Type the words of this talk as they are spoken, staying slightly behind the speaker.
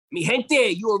Mi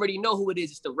gente, you already know who it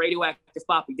is. It's the radioactive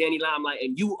Papi, Danny LimeLight,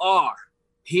 and you are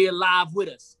here live with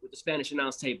us with the Spanish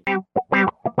Announce Table.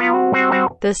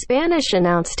 The Spanish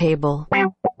Announce Table.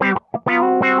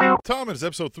 Tom, it is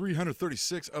episode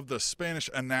 336 of the Spanish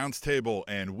Announce Table,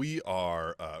 and we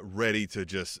are ready to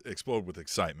just explode with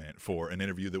excitement for an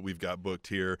interview that we've got booked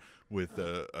here with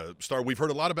a star we've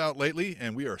heard a lot about lately,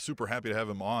 and we are super happy to have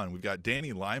him on. We've got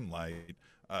Danny LimeLight.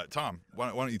 Tom, why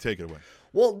don't you take it away?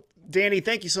 Well, Danny,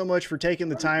 thank you so much for taking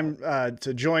the time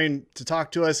to join to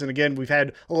talk to us. And again, we've had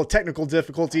a little technical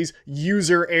difficulties,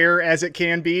 user error as it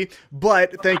can be,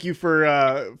 but thank you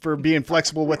for being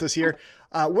flexible with us here.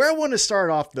 Where I want to start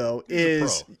off, though,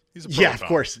 He's a pro, yeah, Tom. of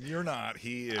course. You're not.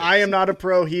 He is. I am not a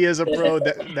pro. He is a pro.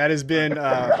 That has been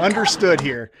understood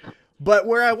here. But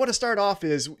where I want to start off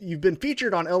is you've been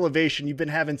featured on Elevation. You've been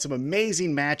having some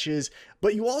amazing matches,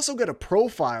 but you also got a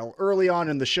profile early on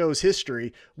in the show's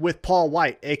history with Paul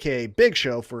Wight, aka Big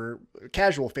Show for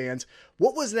casual fans.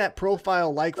 What was that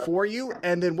profile like for you?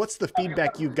 And then what's the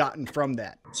feedback you've gotten from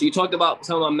that? So you talked about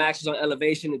some of my matches on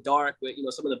Elevation and Dark with,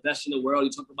 some of the best in the world.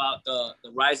 You talked about the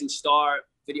Rising Star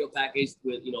video package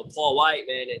with, Paul Wight,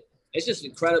 man. And it's just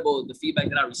incredible, the feedback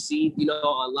that I received,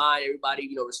 online,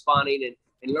 everybody, responding and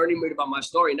learning more about my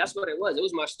story. And that's what it was. It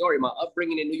was my story, my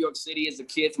upbringing in New York City as a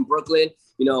kid from Brooklyn,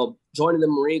 joining the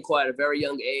Marine Corps at a very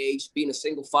young age, being a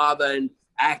single father and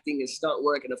acting and stunt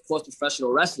work, and of course,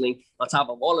 professional wrestling on top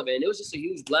of all of it. And it was just a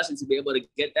huge blessing to be able to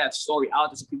get that story out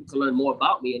there so people can learn more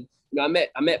about me. And,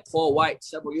 I met Paul Wight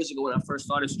several years ago when I first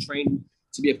started to train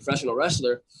to be a professional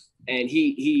wrestler. And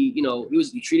he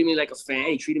treated me like a fan.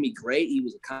 He treated me great. He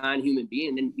was a kind human being.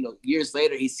 And then, years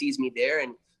later, he sees me there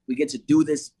and we get to do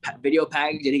this video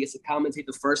package, and he gets to commentate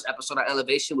the first episode of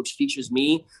Elevation, which features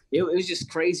me. It was just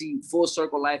crazy, full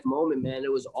circle life moment, man.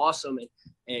 It was awesome, and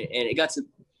it got to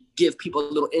give people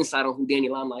a little insight on who Danny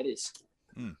LimeLight is.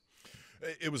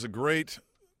 It was a great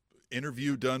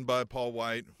interview done by Paul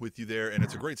Wight with you there, and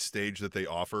it's a great stage that they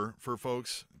offer for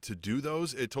folks to do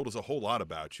those. It told us a whole lot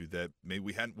about you that maybe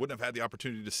we wouldn't have had the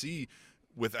opportunity to see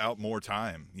without more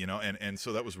time, and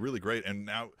so that was really great. And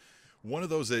now, one of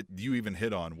those that you even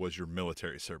hit on was your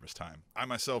military service time. I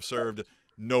myself served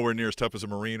nowhere near as tough as a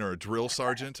Marine or a drill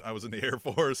sergeant. I was in the Air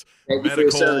Force,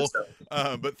 medical,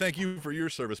 but thank you for your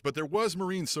service. But there was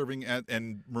Marines serving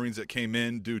and Marines that came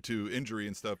in due to injury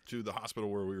and stuff to the hospital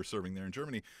where we were serving there in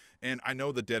Germany. And I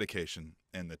know the dedication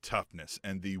and the toughness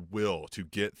and the will to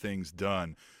get things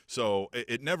done. So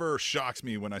it never shocks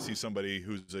me when I see somebody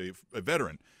who's a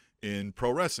veteran in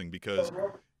pro wrestling, because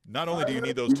not only do you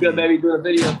need those doing a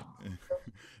video.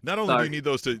 Not only do you need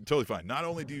those to totally fine. Not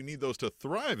only do you need those to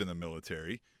thrive in the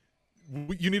military,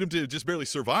 you need them to just barely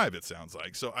survive, it sounds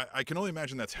like. So I can only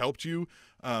imagine that's helped you.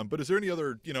 But is there any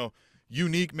other,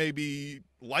 unique maybe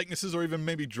likenesses or even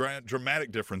maybe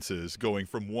dramatic differences going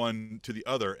from one to the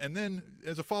other? And then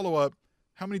as a follow-up,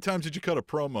 how many times did you cut a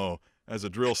promo as a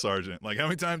drill sergeant? Like, how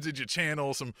many times did you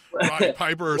channel some Roddy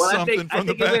Piper or something from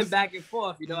the past? It went back and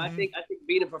forth. I think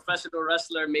being a professional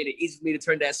wrestler made it easy for me to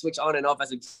turn that switch on and off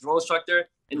as a drill instructor,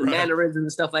 and the mannerisms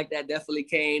and stuff like that definitely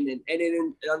came. And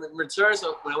then on the return,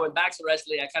 so when I went back to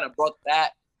wrestling, I kind of brought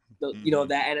that,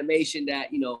 that animation,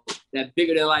 that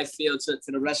bigger than life feel to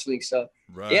the wrestling. So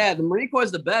yeah, the Marine Corps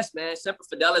is the best, man. Semper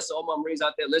Fidelis, all my Marines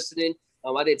out there listening.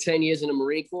 I did 10 years in the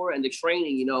Marine Corps, and the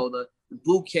training, the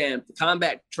boot camp, the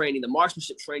combat training, the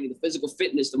marksmanship training, the physical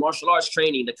fitness, the martial arts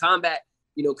training, the combat,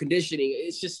 conditioning.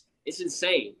 It's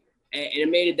insane. And it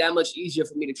made it that much easier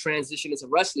for me to transition into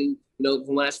wrestling.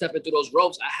 When I step into those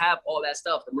ropes, I have all that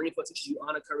stuff. The Marine Corps teaches you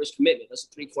honor, courage, commitment. Those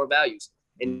are 3 core values.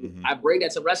 And I bring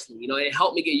that to wrestling. It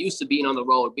helped me get used to being on the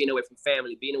road, being away from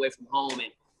family, being away from home.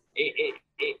 And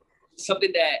it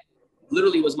something that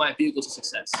literally was my vehicle to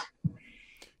success.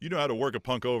 You know how to work a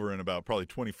punk over in about probably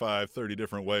 25, 30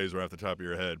 different ways right off the top of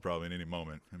your head, probably in any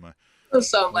moment.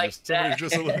 Something like that.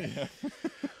 Yeah.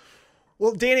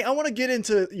 Well, Danny, I want to get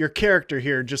into your character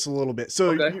here just a little bit.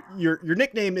 So your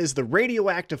nickname is the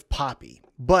Radioactive Papi,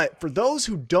 but for those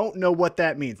who don't know what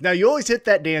that means, now you always hit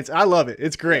that dance. I love it.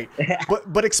 It's great.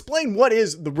 but explain, what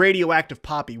is the Radioactive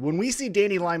Papi? When we see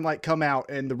Danny LimeLight come out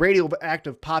and the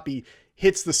Radioactive Papi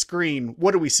hits the screen,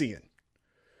 what are we seeing?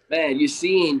 Man, you're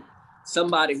seeing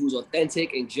somebody who's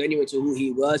authentic and genuine to who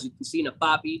he was. You can see a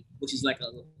papi, which is like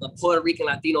a Puerto Rican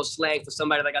Latino slang for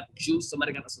somebody that got the juice,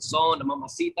 somebody got the sazon, the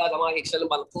mamacitas. I'm out here chilling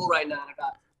by the pool right now. I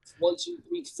got 1, 2,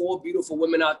 3, 4 beautiful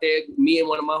women out there. Me and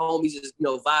one of my homies is,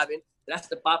 vibing. That's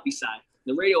the papi side.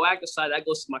 The radioactive side, that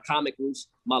goes to my comic roots,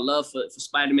 my love for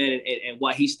Spider-Man and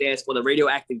what he stands for, the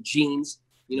radioactive genes.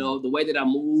 You know, the way that I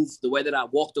move, the way that I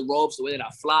walk the ropes, the way that I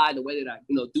fly, the way that I,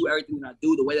 you know, do everything that I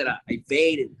do, the way that I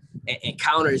evade and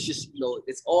counter. It's just, you know,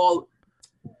 it's all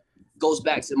goes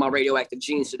back to my radioactive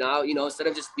genes. So now, you know, instead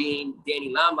of just being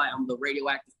Danny LimeLight, I'm the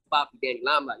radioactive Papi Danny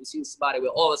LimeLight. You see somebody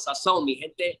with all the sazon, mi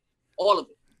gente, all of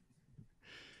it.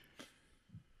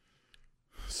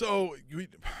 So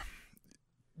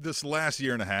this last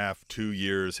year and a half, 2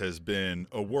 years has been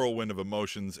a whirlwind of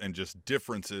emotions and just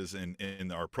differences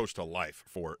in our approach to life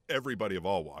for everybody of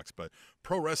all walks. But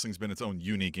pro wrestling's been its own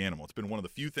unique animal. It's been one of the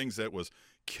few things that was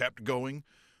kept going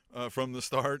from the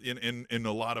start in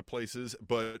a lot of places,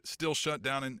 but still shut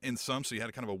down in some. So you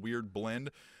had kind of a weird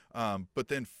blend. But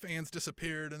then fans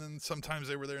disappeared, and then sometimes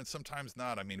they were there and sometimes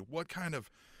not. I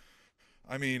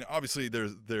mean, obviously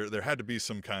there had to be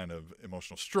some kind of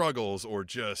emotional struggles, or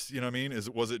just, you know what I mean?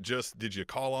 Was it just, did you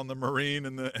call on the Marine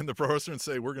and the pro wrestler and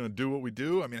say, we're going to do what we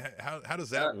do? I mean, how does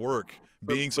that work,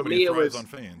 being somebody who thrives on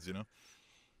fans, you know?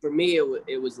 For me,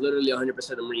 it was literally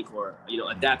 100% the Marine Corps, you know,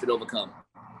 adapt and overcome.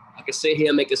 I could sit here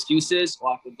and make excuses,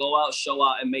 or I could go out, show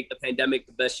out, and make the pandemic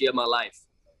the best year of my life.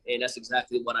 And that's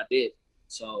exactly what I did.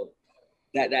 So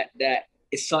that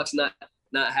it sucks not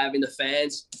having the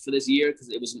fans for this year, because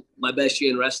it was my best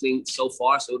year in wrestling so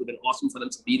far. So it would have been awesome for them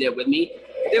to be there with me.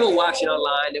 They were watching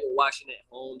online. They were watching at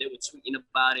home. They were tweeting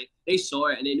about it. They saw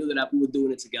it, and they knew that we were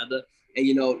doing it together. And,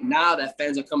 you know, now that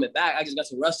fans are coming back, I just got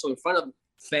to wrestle in front of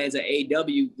fans at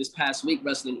AEW this past week,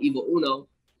 wrestling Evil Uno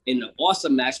in an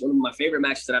awesome match, one of my favorite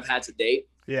matches that I've had to date.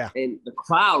 Yeah. And the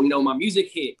crowd, you know, my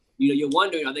music hit. You know, you're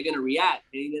wondering, are they going to react?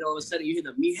 And then all of a sudden you hear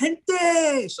the Mi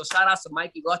Gente. So shout out to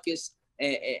Mikey Ruckus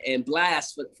and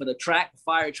Blast for the track, the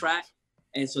fire track.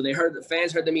 And so the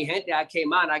fans heard the Mi Gente. I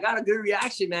came out and I got a good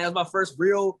reaction, man. It was my first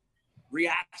real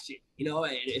reaction, you know,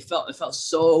 and it felt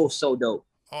so dope.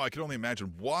 Oh, I could only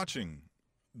imagine watching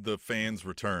the fans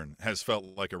return has felt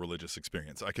like a religious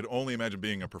experience. I could only imagine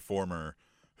being a performer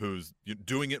who's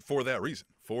doing it for that reason,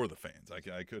 for the fans. I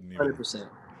couldn't even 100%.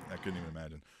 I couldn't even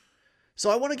imagine. So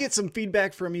I want to get some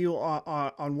feedback from you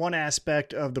on one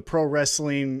aspect of the pro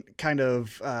wrestling kind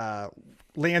of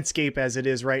landscape as it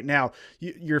is right now.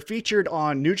 You're featured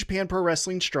on New Japan Pro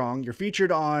Wrestling Strong. You're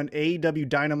featured on AEW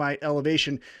Dynamite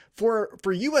Elevation.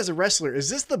 For you as a wrestler,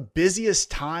 is this the busiest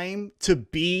time to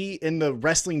be in the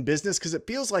wrestling business? Because it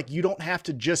feels like you don't have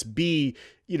to just be,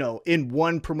 you know, in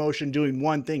one promotion doing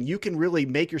one thing. You can really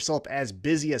make yourself as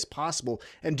busy as possible.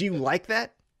 And do you like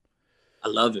that? I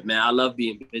love it, man. I love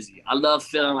being busy. I love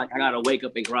feeling like I got to wake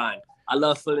up and grind. I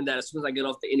love feeling that as soon as I get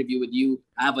off the interview with you,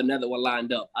 I have another one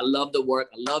lined up. I love the work.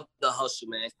 I love the hustle,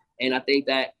 man. And I think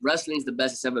that wrestling is the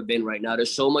best it's ever been right now.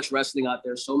 There's so much wrestling out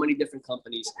there, so many different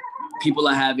companies. People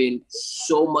are having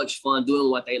so much fun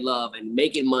doing what they love and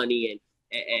making money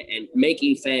and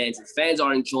making fans. And fans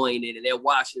are enjoying it, and they're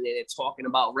watching it and talking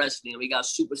about wrestling. And we got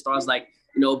superstars like,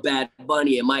 you know, Bad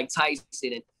Bunny and Mike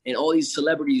Tyson and all these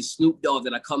celebrities, Snoop Dogg,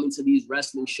 that are coming to these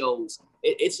wrestling shows.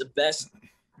 It's the best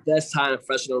time in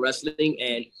professional wrestling,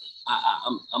 and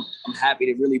I'm happy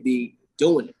to really be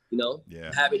doing it. You know,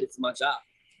 I'm happy it's my job.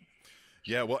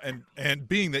 Yeah, well, and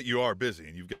being that you are busy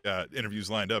and you've got interviews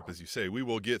lined up, as you say, we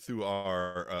will get through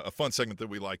our a fun segment that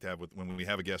we like to have when we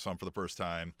have a guest on for the first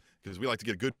time, because we like to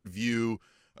get a good view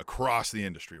across the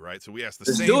industry, right? So we ask the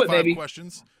same 5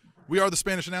 questions. We are the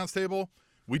Spanish Announce Table.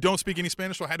 We don't speak any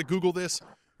Spanish, so I had to Google this,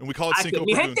 and we call it Cinco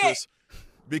Preguntas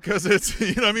because it's,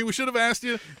 you know what I mean? We should have asked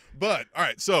you, but all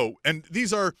right. So, and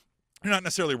these are not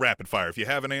necessarily rapid fire. If you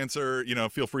have an answer, you know,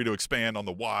 feel free to expand on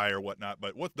the why or whatnot.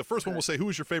 But the first one will say, who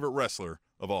is your favorite wrestler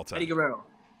of all time? Eddie Guerrero.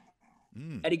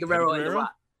 Eddie Guerrero and The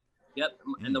Rock. Yep,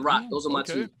 and The Rock. Those are my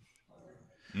two.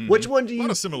 Mm-hmm. Which one do you? A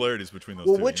lot of similarities between those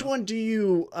two. Well, which one do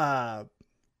you?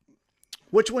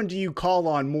 Which one do you call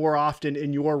on more often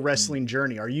in your wrestling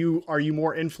journey? Are you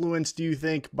more influenced, do you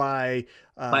think, by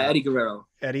Eddie Guerrero?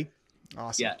 Eddie,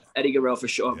 awesome. Yeah, Eddie Guerrero for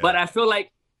sure. Yeah. But I feel like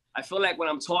when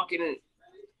I'm talking,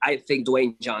 I think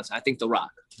Dwayne Johnson. I think The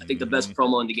Rock. I think the best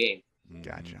promo in the game.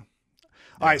 Gotcha.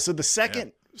 All right, so the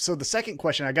second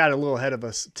question, I got a little ahead of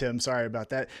us, Tim. Sorry about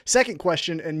that. Second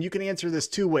question, and you can answer this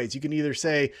 2 ways. You can either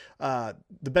say the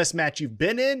best match you've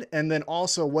been in, and then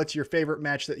also what's your favorite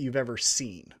match that you've ever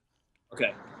seen.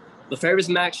 Okay. The favorite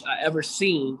match I ever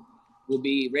seen will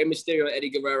be Rey Mysterio, Eddie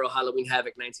Guerrero, Halloween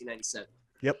Havoc, 1997.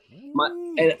 Yep.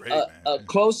 A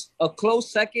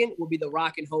close second will be The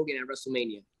Rock and Hogan at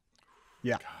WrestleMania.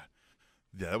 Yeah. God.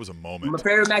 Yeah, that was a moment. My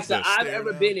favorite match that I've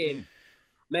ever been in,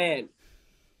 man,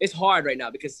 it's hard right now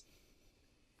because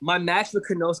my match with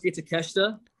Konosuke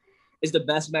Takeshita is the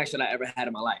best match that I ever had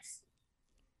in my life.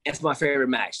 It's my favorite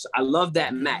match. I love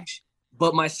that match.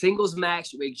 But my singles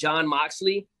match with Jon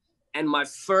Moxley and my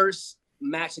first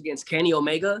match against Kenny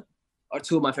Omega are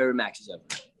two of my favorite matches ever.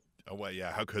 Oh, well,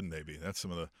 yeah. How couldn't they be? That's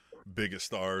some of the biggest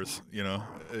stars,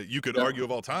 you could argue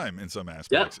of all time in some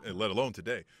aspects, let alone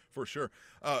today, for sure.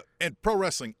 And pro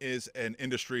wrestling is an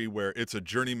industry where it's a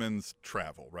journeyman's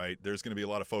travel, right? There's going to be a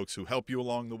lot of folks who help you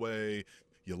along the way.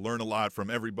 You learn a lot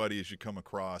from everybody as you come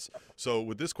across. So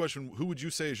with this question, who would you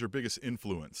say is your biggest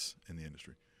influence in the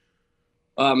industry?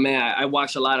 Man, I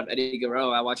watch a lot of Eddie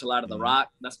Guerrero. I watch a lot of The Rock.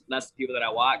 That's the people that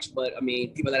I watch. But I mean,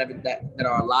 people that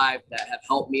are alive that have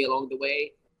helped me along the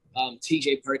way.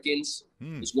 TJ Perkins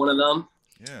is one of them.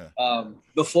 Yeah.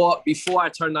 Before I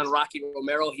turned on Rocky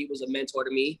Romero, he was a mentor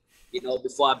to me.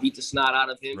 Before I beat the snot out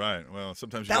of him. Right. Well,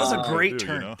 sometimes that was a great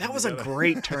turn. That was a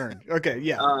great turn. Okay.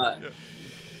 Yeah.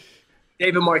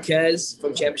 David Marquez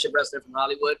from Championship Wrestling from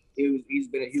Hollywood. He's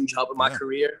been a huge help in my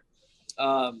career.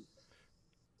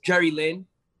 Jerry Lynn,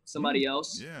 somebody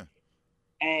else. Yeah.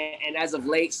 And as of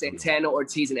late, Santana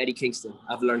Ortiz and Eddie Kingston.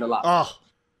 I've learned a lot.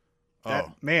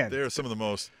 Man, they're some of the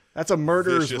most. That's a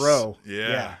murderer's vicious row.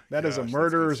 Yeah. That is a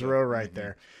murderer's row right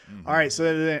there. All right. So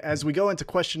as we go into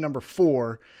question number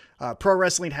 4, pro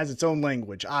wrestling has its own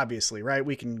language, obviously, right?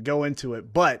 We can go into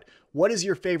it. But what is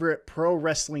your favorite pro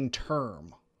wrestling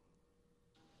term?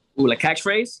 Ooh, like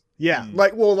catchphrase? Yeah.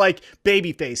 Like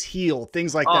babyface, heel,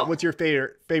 things like that. What's your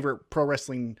favorite pro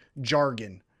wrestling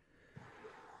jargon?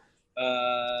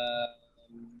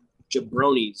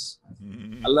 Jabronis.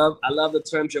 I love the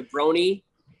term jabroni.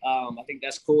 I think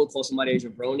that's cool. Call somebody a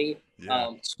jabroni.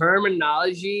 Yeah.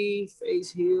 Terminology,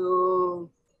 face heel.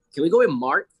 Can we go with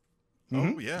Mark?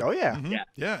 Oh yeah. Oh yeah.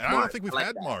 Yeah. And I don't think we've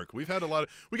had Mark. We've had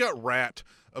we got Rat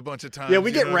a bunch of times. Yeah,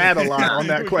 we get Rat a lot on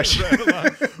that question.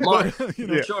 Mark.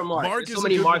 Sure, Mark. There's so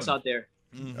many Marks out there.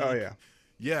 Oh yeah.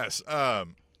 Yes.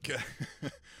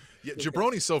 Yeah,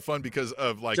 jabroni's so fun because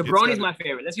of Jabroni's my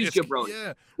favorite. Let's use jabroni.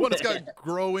 Yeah. Well, it's got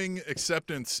growing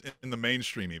acceptance in the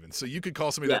mainstream even. So you could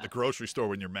call somebody that at the grocery store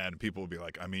when you're mad and people will be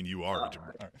like, I mean, you are a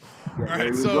jabroni. All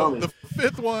right. So the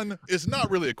 5th one is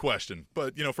not really a question,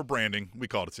 but for branding, we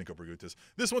call it Cinco Preguntas.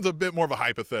 This one's a bit more of a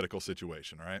hypothetical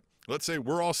situation, all right? Let's say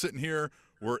we're all sitting here,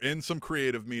 we're in some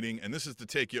creative meeting, and this is to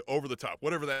take you over the top,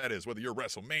 whatever that is, whether you're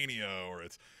WrestleMania or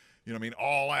it's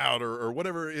All Out or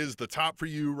whatever is the top for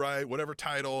you, right? Whatever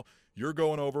title you're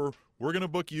going over, we're going to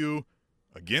book you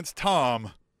against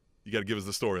Tom. You got to give us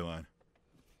the storyline.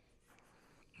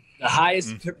 The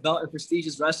highest belt in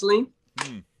prestigious wrestling?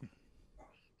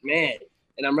 Man.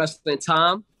 And I'm wrestling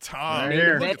Tom. Right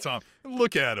here. Look at Tom.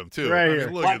 Look at him, too. Right here.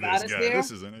 Look at this guy. There?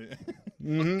 This isn't it.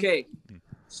 Okay.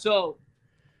 So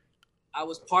I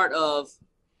was part of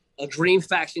a dream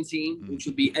faction team, which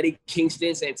would be Eddie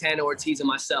Kingston, Santana Ortiz, and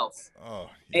myself. Oh,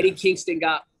 yeah. Eddie Kingston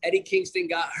got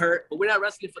hurt, but we're not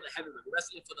wrestling for the heavyweight. We're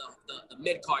wrestling for the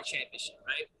mid-card championship,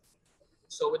 right?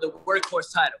 So with the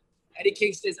workhorse title, Eddie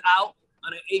Kingston's out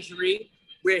on an injury.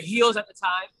 We're heels at the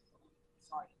time.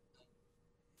 Sorry.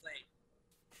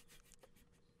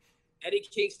 Eddie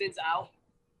Kingston's out.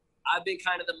 I've been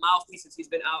kind of the mouthpiece since he's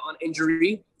been out on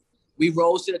injury. We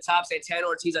rose to the top. Santana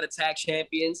Ortiz are the tag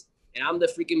champions. And I'm the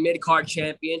freaking mid-card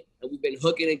champion, and we've been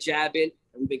hooking and jabbing,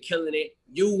 and we've been killing it.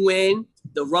 You win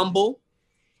the Rumble,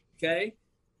 okay?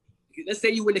 Let's say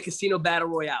you win the Casino Battle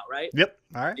Royale, right? Yep.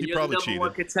 All right. And you're the number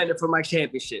 1 contender for my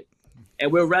championship.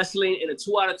 And we're wrestling in a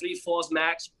 2 out of 3 falls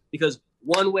match because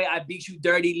one way I beat you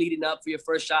dirty leading up for your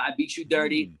first shot. I beat you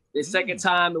dirty. The second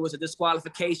time, it was a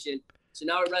disqualification. So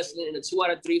now we're wrestling in a 2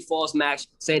 out of 3 falls match.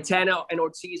 Santana and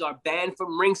Ortiz are banned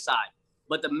from ringside.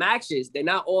 But the matches, they're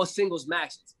not all singles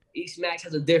matches. Each match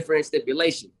has a different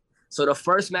stipulation. So the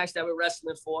first match that we're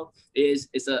wrestling for it's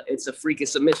a freaking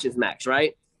submissions match,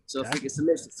 right? So freaking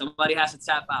submission. Somebody has to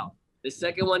tap out. The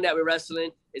second one that we're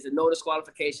wrestling is a no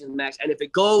disqualification match. And if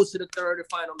it goes to the third and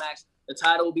final match, the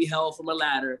title will be held from a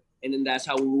ladder. And then that's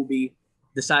how we will be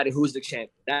deciding who's the champion.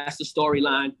 That's the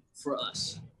storyline for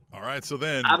us. All right. So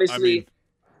then, obviously,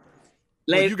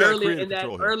 earlier in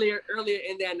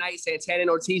that night, Santana and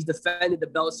Ortiz defended the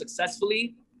belt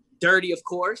successfully. Dirty, of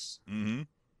course. Mm-hmm.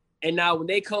 And now when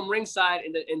they come ringside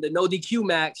in the no DQ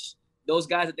match, those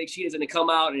guys that they cheat is going to come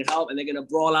out and help, and they're going to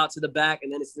brawl out to the back,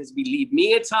 and then it's going to be leave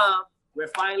me and Tom. We're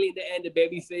finally at the end. The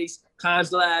babyface climbs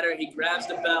the ladder. He grabs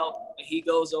the belt, and he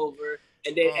goes over.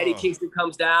 And then Eddie Kingston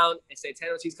comes down, and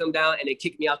Santana Ortiz come down, and they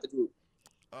kick me out the group.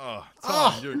 Tom,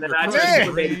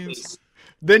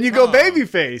 Then you go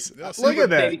babyface. Look at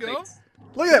that.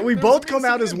 Look at that. We both come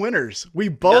out as winners.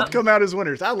 Come out as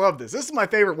winners. I love this. This is my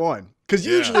favorite one. Because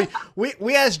usually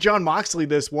we asked John Moxley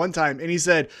this one time, and he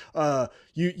said,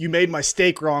 you made my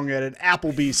steak wrong at an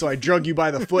Applebee's, so I drug you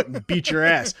by the foot and beat your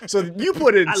ass. So you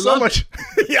put in so much.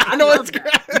 Yeah, I know it's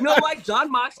great. You know what? John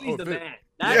Moxley's the man.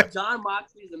 John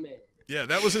Moxley's the man. Yeah,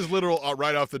 that was his literal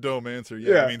right off the dome answer.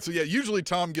 Yeah, I mean, so yeah, usually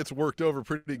Tom gets worked over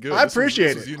pretty good. I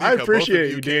appreciate it. I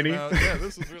appreciate you, Danny. Yeah,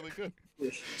 this is really good.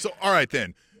 So, all right,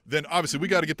 then obviously we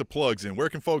got to get the plugs in. Where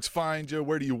can folks find you?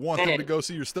 Where do you want them to go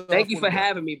see your stuff? Thank you for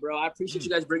having me, bro. I appreciate you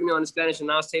guys bringing me on the Spanish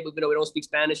Announce Table, even though we don't speak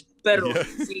Spanish. Pero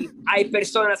si hay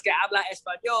personas que hablan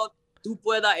español, tú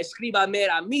puedas escríbame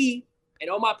a mí, and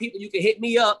all my people, you can hit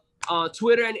me up on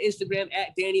Twitter and Instagram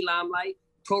at Danny LimeLight,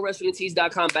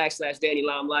 ProWrestlingTees.com/Danny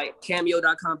LimeLight,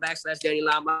 Cameo.com/Danny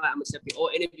LimeLight. I'm accepting all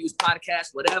interviews, podcasts,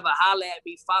 whatever. Holla at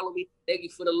me, follow me. Thank you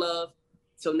for the love.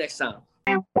 Till next time.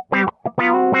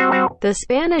 The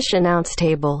Spanish Announce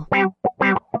Table.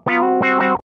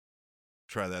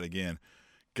 Try that again.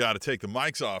 Got to take the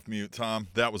mics off mute, Tom.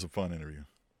 That was a fun interview.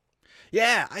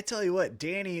 Yeah, I tell you what,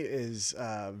 Danny is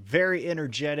very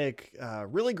energetic,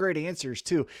 really great answers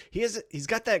too. He's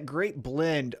got that great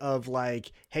blend of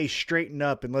like, hey, straighten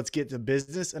up and let's get to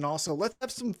business, and also let's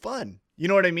have some fun. You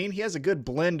know what I mean? He has a good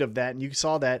blend of that, and you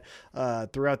saw that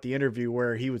throughout the interview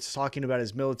where he was talking about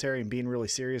his military and being really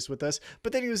serious with us,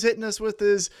 but then he was hitting us with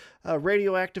his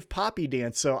radioactive poppy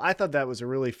dance. So I thought that was a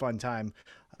really fun time.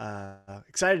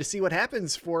 Excited to see what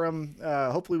happens for him.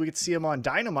 Hopefully we get to see him on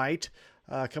Dynamite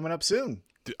coming up soon.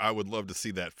 Dude, I would love to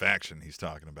see that faction he's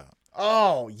talking about.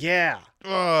 Oh, yeah.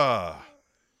 I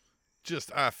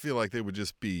feel like they would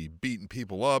just be beating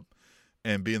people up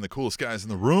and being the coolest guys in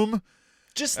the room.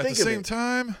 Just at think the of same it.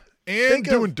 time, and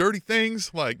doing dirty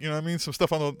things like, you know what I mean, some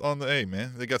stuff on the hey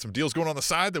man, they got some deals going on the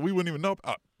side that we wouldn't even know.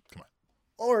 Oh, come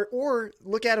on. Or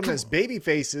look at them as baby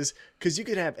faces, because you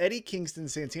could have Eddie Kingston,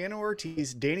 Santana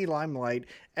Ortiz, Danny LimeLight,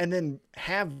 and then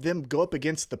have them go up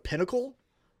against the Pinnacle.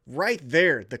 Right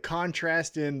there, the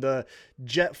contrast in the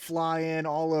jet flying,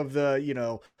 all of the, you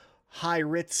know, high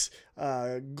Ritz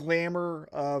glamour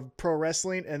of pro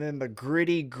wrestling, and then the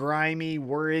gritty, grimy,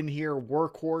 we're in here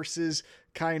workhorses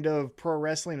kind of pro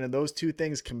wrestling, and those two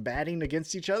things combating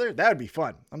against each other. That would be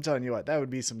fun. I'm telling you what, that would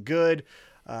be some good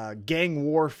gang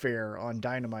warfare on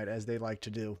Dynamite, as they like to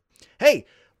do. Hey,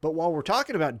 but while we're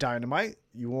talking about Dynamite,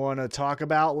 you want to talk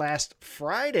about last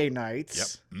Friday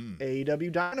night's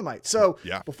AEW Dynamite. So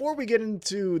before we get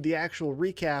into the actual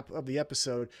recap of the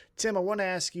episode, Tim, I want to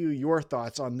ask you your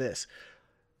thoughts on this.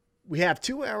 We have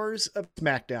 2 hours of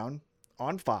SmackDown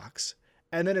on Fox,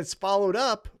 and then it's followed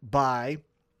up by,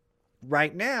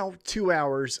 right now, 2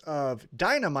 hours of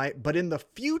Dynamite, but in the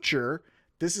future,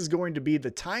 this is going to be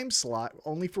the time slot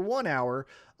only for 1 hour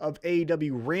of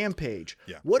AEW Rampage.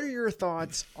 Yeah. What are your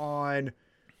thoughts on,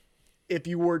 if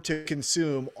you were to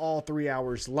consume all 3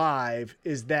 hours live,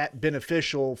 is that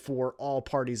beneficial for all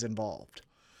parties involved?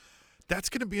 That's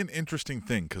going to be an interesting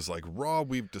thing, because like Raw,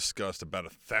 we've discussed about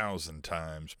 1,000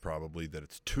 times probably that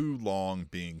it's too long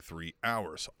being 3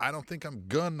 hours. So I don't think I'm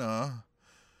gonna.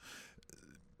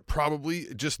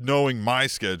 Probably just knowing my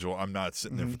schedule, I'm not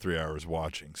sitting there for 3 hours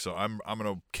watching. So I'm going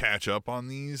to catch up on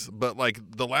these. But like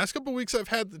the last couple of weeks, I've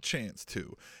had the chance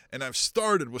to. And I've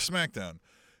started with SmackDown.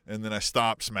 And then I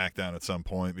stop SmackDown at some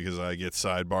point because I get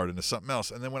sidebarred into something else.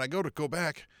 And then when I go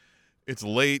back, it's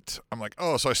late. I'm like,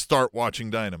 oh, so I start watching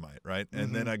Dynamite, right?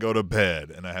 And then I go to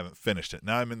bed and I haven't finished it.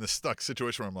 Now I'm in this stuck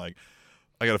situation where I'm like,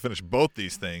 I got to finish both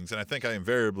these things. And I think I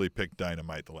invariably picked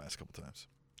Dynamite the last couple times.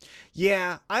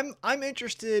 Yeah, I'm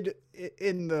interested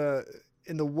in the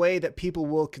way that people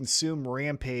will consume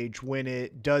Rampage when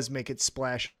it does make its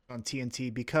splash on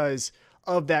TNT, because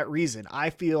of that reason.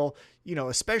 I feel, you know,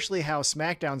 especially how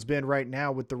SmackDown's been right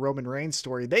now with the Roman Reigns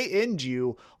story, they end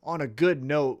you on a good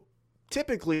note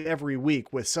typically every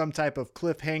week with some type of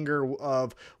cliffhanger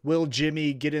of, will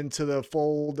Jimmy get into the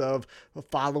fold of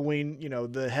following, you know,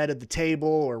 the head of the table,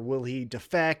 or will he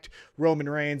defect? Roman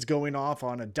Reigns going off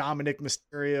on a Dominic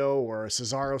Mysterio or a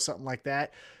Cesaro, something like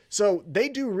that. So they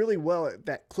do really well at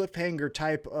that cliffhanger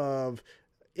type of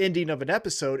ending of an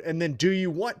episode. And then do you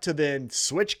want to then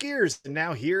switch gears? And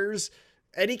now here's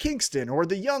Eddie Kingston or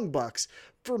the Young Bucks.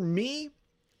 For me,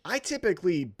 I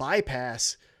typically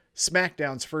bypass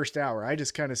SmackDown's first hour. I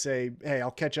just kind of say, hey, I'll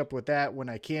catch up with that when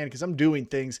I can, because I'm doing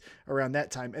things around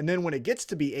that time. And then when it gets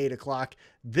to be 8 o'clock,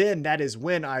 then that is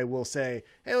when I will say,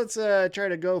 hey, let's try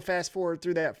to go fast forward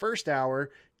through that first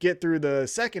hour, get through the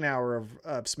second hour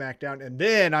of SmackDown, and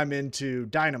then I'm into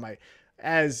Dynamite.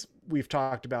 As we've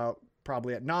talked about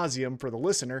probably ad nauseum for the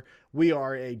listener, we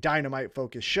are a Dynamite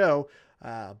focused show.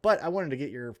 But I wanted to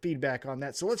get your feedback on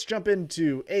that. So let's jump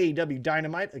into AEW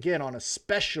Dynamite again on a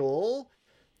special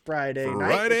Friday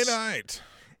night.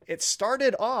 It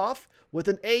started off with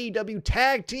an AEW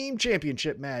Tag Team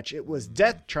Championship match. It was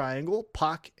Death Triangle,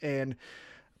 Pac and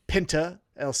Penta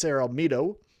El Cerro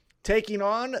Mito, taking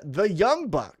on the Young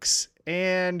Bucks.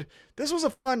 And this was a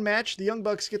fun match. The Young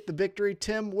Bucks get the victory.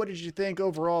 Tim, what did you think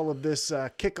overall of this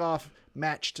kickoff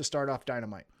match to start off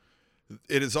Dynamite?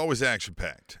 It is always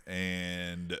action-packed,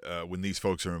 and when these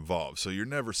folks are involved. So you're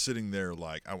never sitting there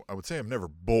like, I would say I'm never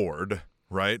bored,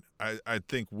 right? I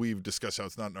think we've discussed how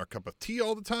it's not in our cup of tea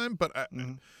all the time, but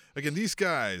again, these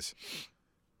guys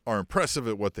are impressive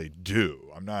at what they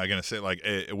do. I'm not going to say like,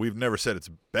 we've never said it's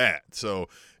bad. So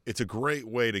it's a great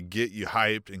way to get you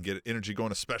hyped and get energy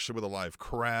going, especially with a live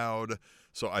crowd.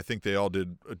 So I think they all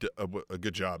did a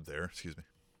good job there. Excuse me.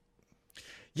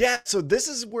 Yeah, so this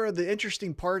is where the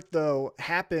interesting part, though,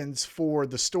 happens for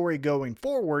the story going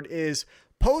forward is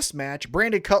post-match,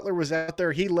 Brandon Cutler was out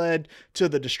there. He led to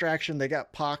the distraction. They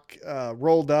got Pac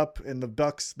rolled up in the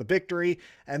Bucks, the victory.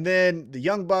 And then the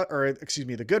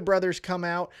the Good Brothers come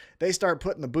out. They start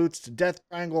putting the boots to Death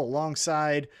Triangle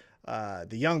alongside the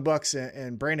Young Bucks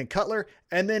and Brandon Cutler.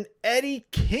 And then Eddie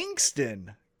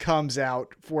Kingston comes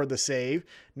out for the save.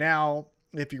 Now,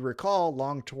 if you recall,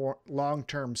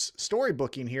 long-term story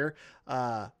booking here,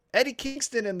 Eddie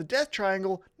Kingston and the Death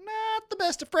Triangle, not the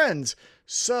best of friends.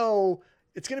 So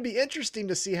it's going to be interesting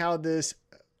to see how this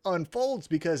unfolds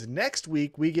because next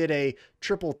week we get a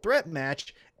triple threat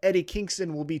match. Eddie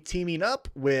Kingston will be teaming up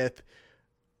with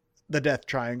the Death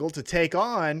Triangle to take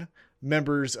on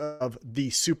members of the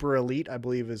Super Elite, I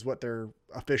believe is what their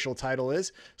official title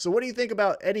is. So what do you think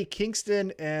about Eddie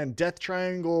Kingston and Death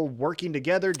Triangle working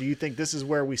together? Do you think this is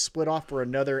where we split off for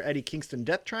another Eddie Kingston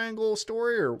Death Triangle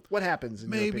story, or what happens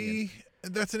in your opinion?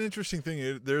 That's an interesting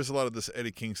thing. There's a lot of this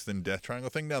Eddie Kingston Death Triangle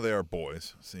thing. Now they are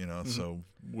boys, so, so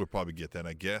we'll probably get that,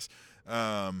 I guess.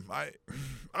 I'm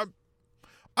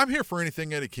here for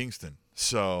anything Eddie Kingston,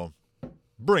 so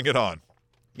bring it on.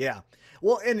 Yeah.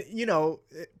 Well, and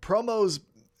promos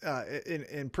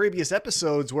in previous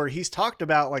episodes where he's talked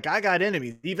about like, I got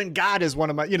enemies, even God is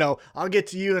one of my, I'll get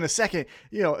to you in a second,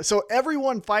 so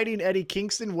everyone fighting Eddie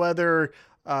Kingston, whether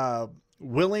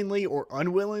willingly or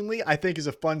unwillingly, I think is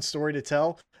a fun story to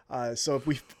tell. So if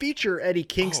we feature Eddie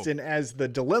Kingston as the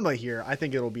dilemma here, I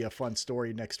think it'll be a fun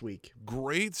story next week.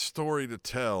 Great story to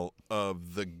tell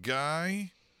of the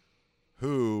guy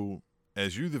who,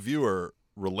 as you, the viewer,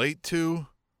 relate to,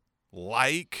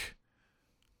 like,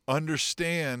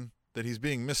 understand that he's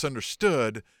being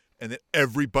misunderstood and that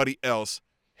everybody else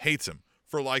hates him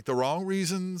for like the wrong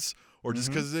reasons or just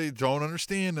because they don't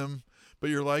understand him. But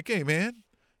you're like, hey, man,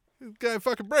 this guy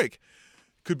fucking break.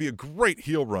 Could be a great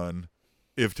heel run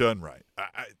if done right.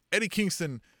 Eddie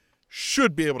Kingston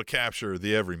should be able to capture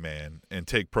the everyman and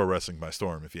take pro wrestling by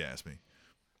storm, if you ask me.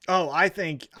 Oh, I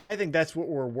think that's what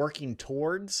we're working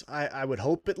towards. I would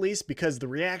hope, at least, because the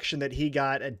reaction that he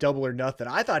got at Double or Nothing,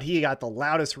 I thought he got the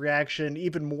loudest reaction,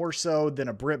 even more so than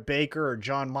a Britt Baker or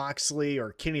Jon Moxley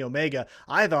or Kenny Omega.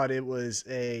 I thought it was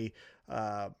a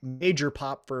major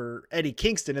pop for Eddie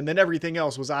Kingston, and then everything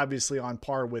else was obviously on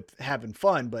par with having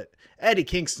fun, but Eddie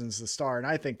Kingston's the star, and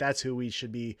I think that's who we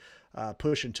should be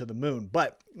pushing to the moon.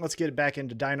 But let's get back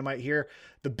into Dynamite here.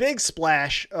 The big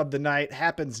splash of the night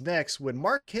happens next when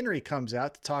Mark Henry comes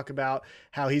out to talk about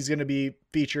how he's going to be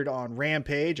featured on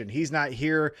Rampage, and he's not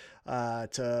here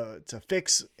to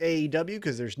fix AEW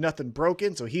because there's nothing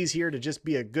broken, so he's here to just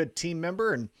be a good team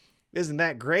member, and isn't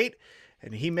that great?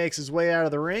 And he makes his way out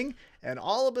of the ring, and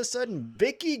all of a sudden,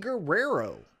 Vicky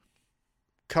Guerrero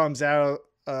comes out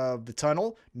of the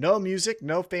tunnel. No music,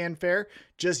 no fanfare,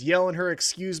 just yelling her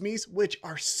excuse me's, which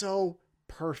are so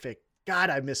perfect.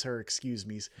 God, I miss her excuse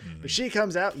me's. But she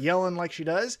comes out yelling like she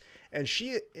does, and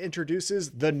she introduces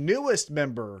the newest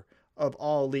member of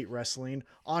All Elite Wrestling,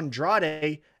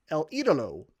 Andrade El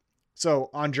Idolo. So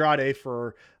Andrade,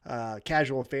 for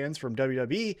casual fans from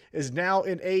WWE, is now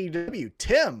in AEW.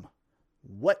 Tim,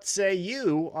 what say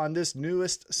you on this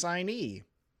newest signee?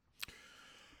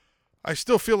 I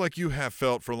still feel like you have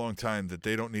felt for a long time that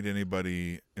they don't need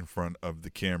anybody in front of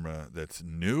the camera that's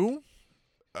new.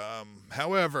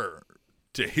 However,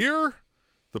 to hear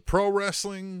the pro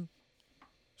wrestling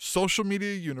social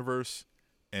media universe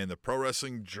and the pro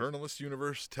wrestling journalist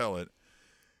universe tell it,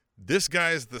 this guy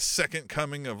is the second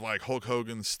coming of like Hulk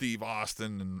Hogan, Steve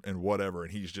Austin, and whatever,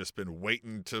 and he's just been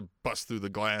waiting to bust through the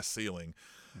glass ceiling.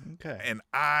 Okay. And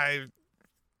I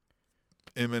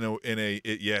am in a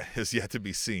it has yet to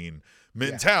be seen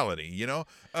mentality,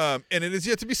 and it is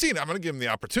yet to be seen. I'm going to give him the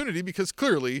opportunity because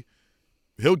clearly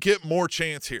he'll get more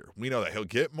chance here. We know that he'll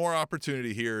get more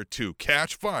opportunity here to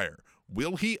catch fire.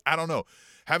 Will he? I don't know.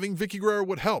 Having Vicky Guerrero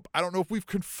would help. I don't know if we've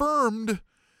confirmed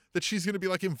that she's going to be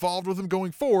like involved with him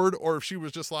going forward, or if she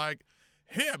was just like,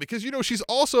 yeah, because she's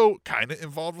also kind of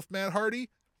involved with Matt Hardy.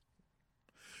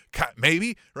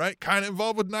 maybe, right? Kind of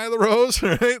involved with Nyla Rose,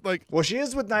 right? Like, well, she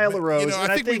is with Nyla Rose. You know,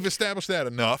 and I think we've established that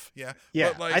enough. Yeah. Yeah.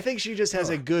 But like, I think she just has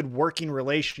a good working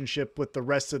relationship with the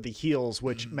rest of the heels,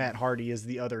 which Matt Hardy is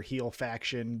the other heel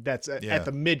faction that's at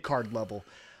the mid-card level.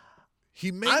 He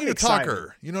may need a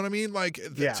talker, you know what I mean? Like,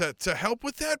 to help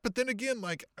with that. But then again,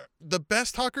 like, the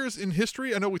best talkers in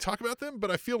history, I know we talk about them,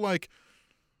 but I feel like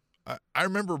I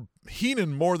remember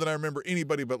Heenan more than I remember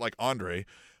anybody but, like, Andre.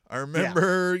 I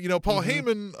remember, you know, Paul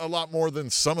Heyman a lot more than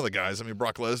some of the guys. I mean,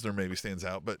 Brock Lesnar maybe stands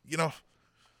out, but, you know.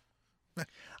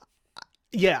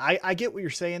 Yeah, I get what you're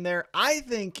saying there. I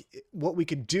think what we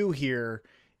could do here,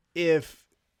 if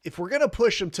we're going to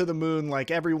push him to the moon, like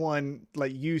everyone,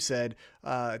 like you said,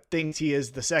 thinks he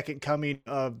is the second coming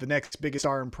of the next biggest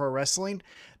star in pro wrestling,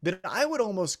 then I would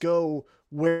almost go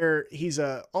where he's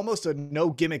almost a no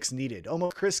gimmicks needed,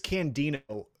 almost Chris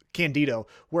Candido,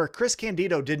 where Chris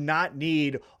Candido did not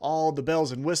need all the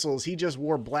bells and whistles. He just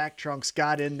wore black trunks,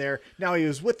 got in there. Now he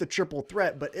was with the triple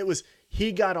threat, but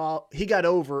he got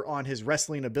over on his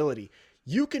wrestling ability.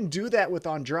 You can do that with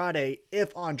Andrade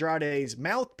if Andrade's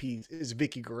mouthpiece is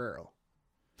Vicky Guerrero.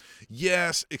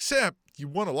 Yes, except you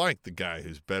want to like the guy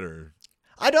who's better.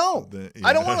 I don't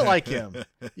want to like him.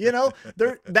 You know,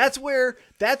 that's where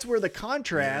the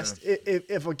contrast. Yeah.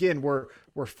 If again we're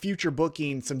future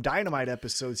booking some Dynamite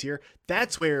episodes here,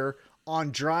 that's where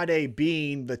Andrade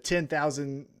being the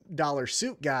 $10,000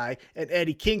 suit guy and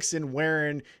Eddie Kingston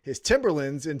wearing his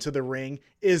Timberlands into the ring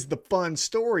is the fun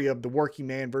story of the working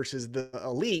man versus the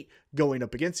elite going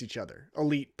up against each other.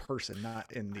 Elite person,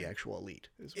 not in the actual elite.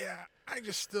 Yeah, I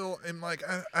just still am like,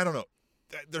 I don't know.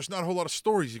 There's not a whole lot of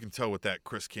stories you can tell with that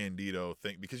Chris Candido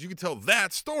thing, because you can tell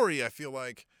that story, I feel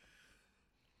like,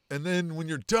 and then when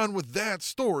you're done with that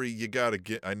story,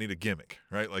 I need a gimmick,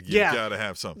 right? Like, you gotta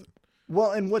have something.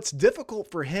 Well, and what's difficult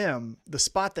for him, the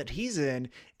spot that he's in,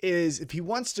 is if he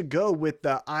wants to go with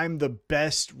the I'm the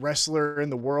best wrestler in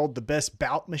the world, the best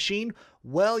bout machine,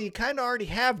 well, you kind of already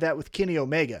have that with Kenny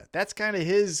Omega. That's kind of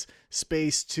his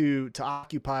space to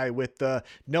occupy with the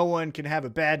no one can have a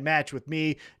bad match with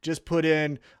me. Just put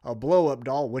in a blow-up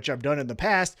doll, which I've done in the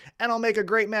past, and I'll make a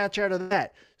great match out of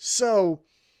that. So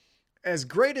as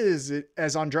great as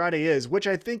Andrade is, which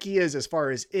I think he is as far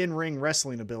as in-ring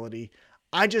wrestling ability,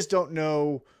 I just don't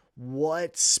know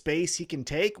what space he can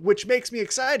take, which makes me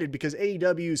excited because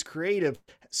AEW's creative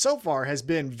so far has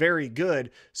been very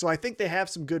good. So I think they have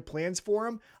some good plans for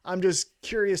him. I'm just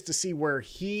curious to see where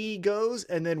he goes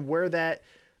and then where that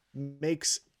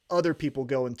makes other people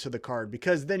go into the card,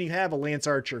 because then you have a Lance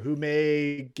Archer who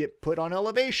may get put on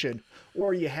Elevation,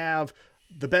 or you have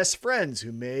the Best Friends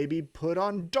who may be put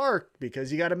on Dark because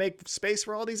you got to make space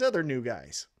for all these other new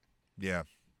guys. Yeah.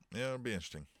 Yeah, it'll be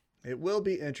interesting. It will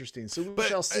be interesting. So we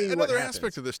shall see what happens. Another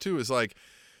aspect of this, too, is like,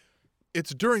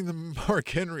 it's during the Mark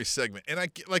Henry segment. And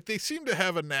they seem to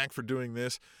have a knack for doing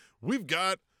this. We've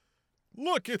got,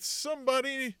 look, it's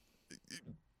somebody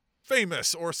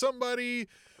famous or somebody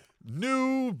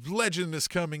new legend is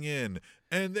coming in.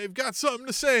 And they've got something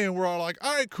to say. And we're all like,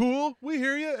 all right, cool. We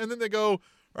hear you. And then they go,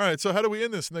 all right, so how do we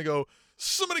end this? And they go,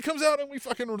 somebody comes out and we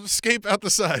fucking escape out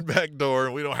the side back door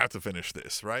and we don't have to finish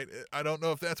this, right? I don't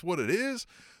know if that's what it is.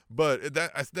 But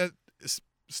that is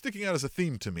sticking out as a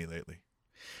theme to me lately.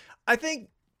 I think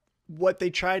what they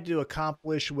tried to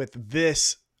accomplish with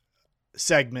this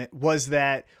segment was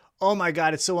that, oh my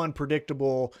God, it's so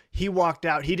unpredictable. He walked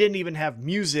out. He didn't even have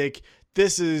music.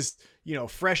 This is,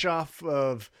 fresh off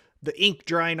of the ink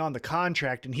drying on the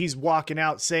contract, and he's walking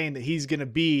out saying that he's going to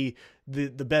be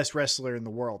the best wrestler in the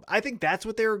world. I think that's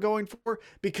what they were going for,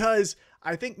 because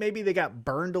I think maybe they got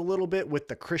burned a little bit with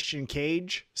the Christian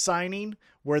Cage signing,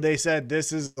 where they said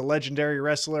this is a legendary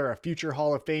wrestler, a future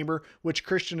Hall of Famer, which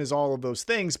Christian is all of those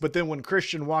things. But then when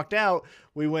Christian walked out,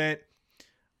 we went,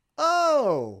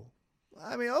 oh,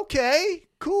 okay,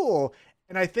 cool.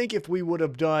 And I think if we would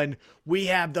have done, we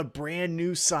have the brand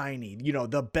new signing,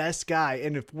 the best guy.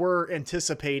 And if we're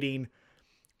anticipating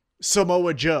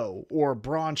Samoa Joe or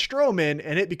Braun Strowman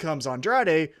and it becomes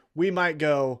Andrade, we might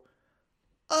go,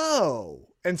 oh.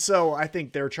 And so I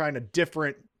think they're trying a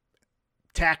different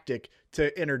tactic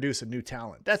to introduce a new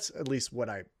talent. That's at least what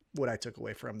I took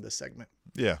away from this segment.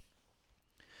 Yeah.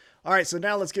 All right, so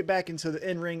now let's get back into the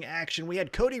in-ring action. We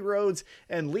had Cody Rhodes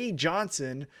and Lee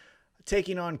Johnson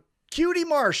taking on Cutie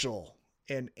Marshall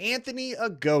and Anthony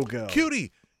Ogogo.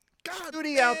 Cutie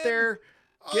out there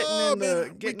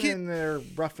getting in there,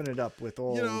 roughing it up with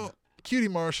old. Cutie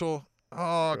Marshall.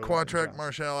 Oh, Quadtrack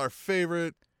Marshall, our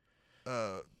favorite.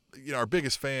 Our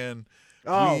biggest fan.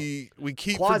 Oh, we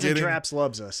keep Quads and forgetting. Traps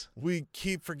loves us. We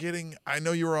keep forgetting. I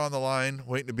know you were on the line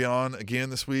waiting to be on again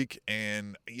this week,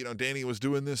 and Danny was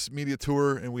doing this media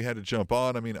tour, and we had to jump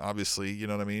on. I mean, obviously, you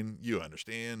know what I mean. You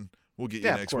understand. We'll get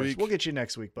you next week. We'll get you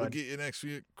next week, bud. We'll get you next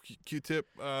week. Q-tip.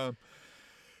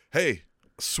 Hey,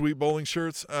 sweet bowling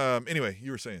shirts. Anyway, you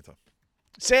were saying, Tom.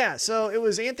 So it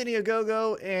was Anthony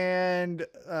Ogogo and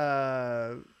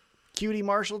QT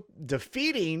Marshall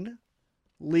defeating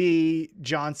Lee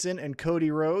Johnson and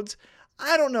Cody Rhodes.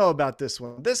 I don't know about this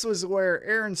one. This was where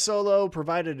Aaron Solo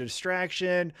provided a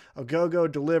distraction.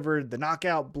 Ogogo delivered the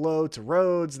knockout blow to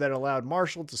Rhodes that allowed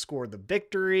Marshall to score the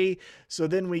victory. So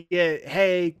then we get,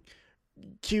 hey,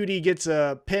 QT gets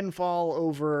a pinfall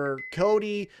over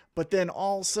Cody, but then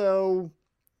also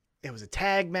it was a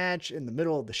tag match in the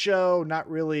middle of the show, not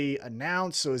really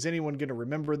announced. So is anyone going to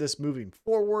remember this moving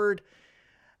forward?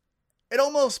 It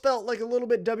almost felt like a little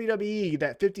bit WWE,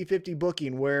 that 50-50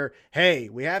 booking where, hey,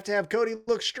 we have to have Cody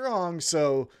look strong.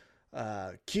 So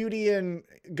QT and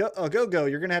Ogogo,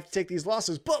 you're going to have to take these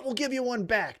losses, but we'll give you one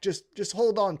back. Just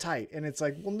hold on tight. And it's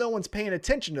like, well, no one's paying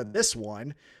attention to this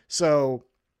one. So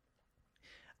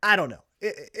I don't know.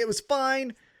 It was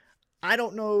fine. I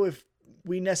don't know if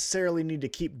we necessarily need to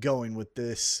keep going with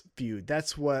this feud.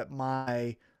 That's what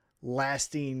my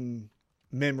lasting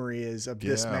memory is of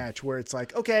this match, where it's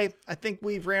like, okay, I think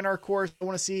we've ran our course. I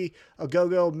want to see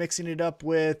Ogogo mixing it up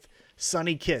with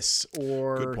Sonny Kiss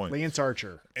or Lance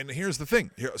Archer. And here's the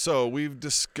thing. So we've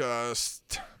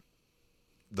discussed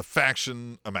the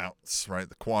faction amounts, right?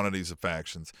 The quantities of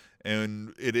factions.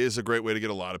 And it is a great way to get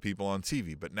a lot of people on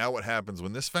TV. But now what happens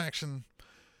when this faction,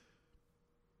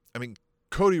 I mean,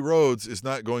 Cody Rhodes is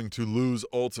not going to lose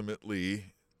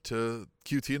ultimately to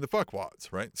QT and the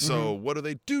Fuckwads, right? Mm-hmm. So what do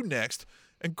they do next?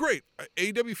 And great,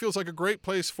 AEW feels like a great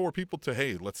place for people to,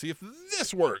 hey, let's see if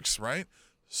this works, right?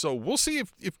 So we'll see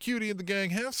if QT and the gang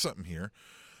have something here.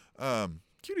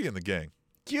 QT and the gang.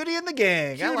 QT and the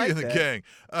gang. QT I like and the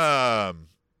gang.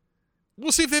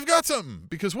 We'll see if they've got something,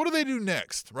 because what do they do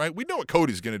next, right? We know what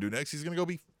Cody's going to do next. He's going to go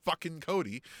be fucking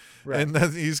Cody. Right. And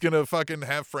then he's going to fucking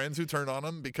have friends who turn on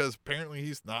him because apparently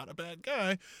he's not a bad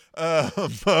guy.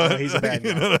 But he's a bad guy.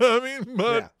 You know what I mean?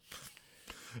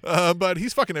 But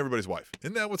he's fucking everybody's wife.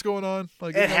 Isn't that what's going on?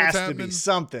 Like, it has to be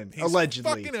something. He's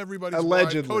allegedly. Fucking everybody's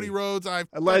wife. Cody Rhodes.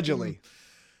 Allegedly.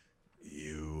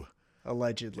 You.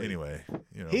 Allegedly. Anyway,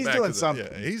 he's doing something.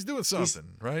 Yeah, he's doing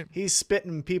something, right? He's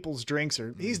spitting people's drinks,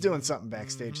 or he's doing something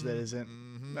backstage that isn't.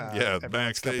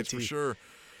 Backstage for sure.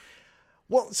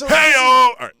 Well, so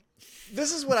all right.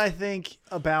 This is what I think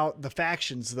about the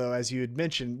factions, though. As you had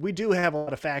mentioned, we do have a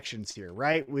lot of factions here,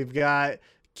 right? We've got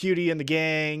QT and the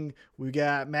gang. We've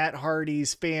got Matt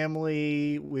Hardy's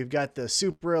family. We've got the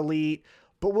Super Elite.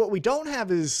 But what we don't have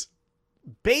is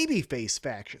babyface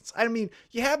factions. I mean,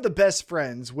 you have the Best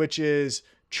Friends, which is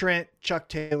Trent, Chuck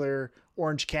Taylor,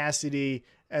 Orange Cassidy,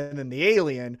 and then the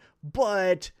Alien.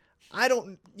 But I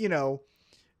don't,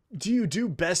 do you do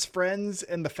Best Friends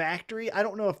in the Factory? I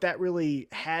don't know if that really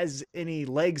has any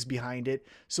legs behind it.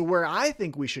 So where I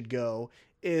think we should go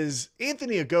is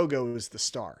Anthony Ogogo is the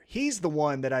star. He's the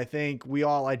one that I think we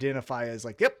all identify as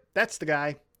like, yep, that's the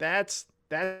guy. That's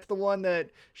the one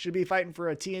that should be fighting for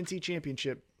a TNT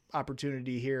championship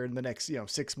opportunity here in the next,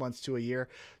 6 months to a year.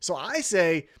 So I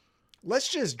say, let's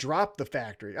just drop the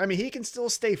Factory. I mean, he can still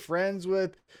stay friends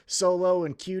with Solo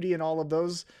and QT and all of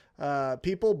those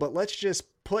people, but let's just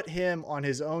put him on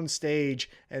his own stage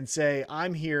and say,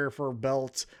 I'm here for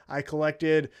belts. I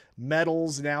collected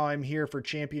medals. Now I'm here for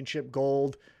championship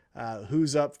gold.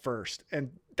 Who's up first?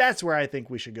 And that's where I think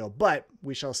we should go, but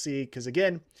we shall see. Cause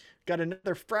again, got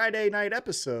another Friday night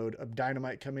episode of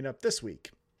Dynamite coming up this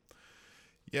week.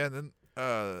 Yeah. And then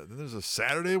there's a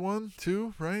Saturday one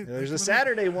too, right? There's a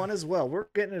Saturday one as well. We're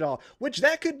getting it all, which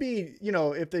that could be,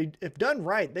 if done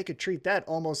right, they could treat that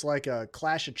almost like a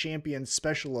Clash of Champions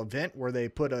special event where they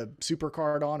put a super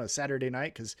card on a Saturday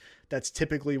night. Cause that's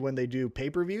typically when they do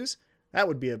pay-per-views. That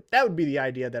would be the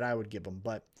idea that I would give them,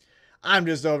 but I'm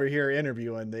just over here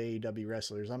interviewing the AEW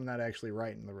wrestlers. I'm not actually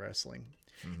writing the wrestling.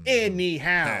 Mm-hmm.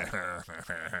 Anyhow.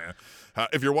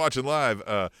 If you're watching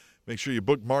live, make sure you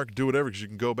bookmark, do whatever, because you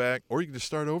can go back, or you can just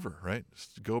start over, right?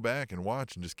 Just go back and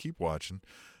watch and just keep watching.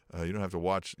 You don't have to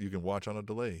watch. You can watch on a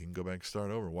delay. You can go back and start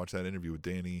over. Watch that interview with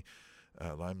Danny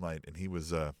LimeLight, and it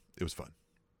was fun.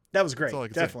 That was great.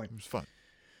 Definitely. It was fun.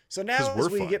 So now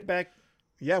as we get back,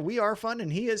 yeah, we are fun,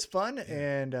 and he is fun,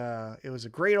 and it was a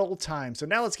great old time. So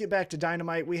now let's get back to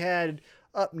Dynamite. We had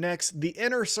up next the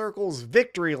Inner Circle's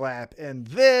victory lap, and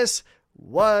this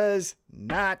was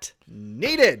not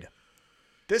needed.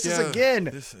 This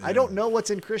is I don't know what's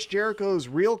in Chris Jericho's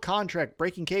real contract.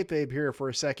 Breaking kayfabe here for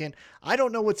a second. I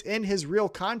don't know what's in his real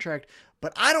contract,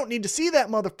 but I don't need to see that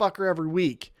motherfucker every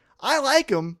week. I like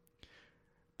him,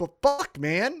 but fuck,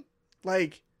 man.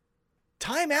 Like,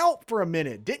 time out for a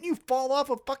minute. Didn't you fall off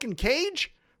a fucking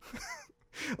cage?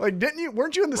 Like,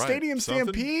 weren't you in the stadium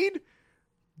stampede?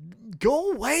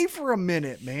 Go away for a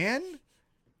minute, man.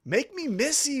 Make me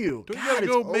miss you. Don't you gotta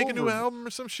go make a new album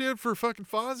or some shit for fucking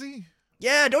Fozzy?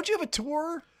 Yeah, don't you have a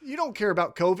tour? You don't care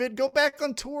about COVID. Go back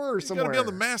on tour or somewhere. You gotta be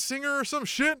on The Masked Singer or some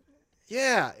shit.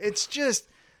 Yeah, it's just,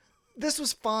 this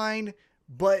was fine,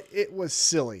 but it was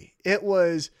silly. It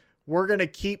was, we're going to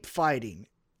keep fighting.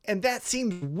 And that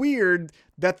seems weird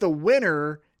that the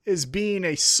winner is being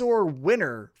a sore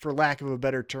winner, for lack of a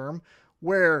better term,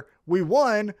 where we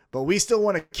won, but we still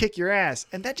want to kick your ass.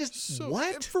 And that just,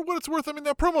 what? For what it's worth, I mean,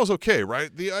 that promo's okay,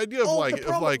 right? The idea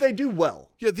of they do well.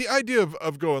 Yeah, the idea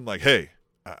of going like, hey,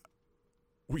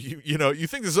 you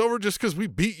think this is over just because we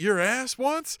beat your ass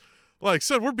once? Like,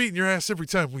 son, we're beating your ass every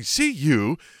time we see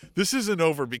you. This isn't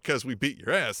over because we beat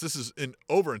your ass. This isn't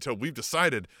over until we've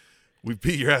decided we've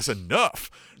beat your ass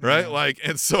enough, right? Yeah. Like,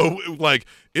 and so, like,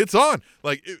 it's on.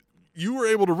 Like, you were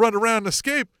able to run around and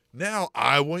escape. Now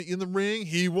I want you in the ring.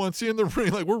 He wants you in the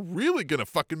ring. Like, we're really going to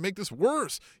fucking make this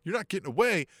worse. You're not getting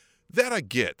away. That I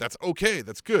get. That's okay.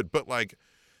 That's good. But, like,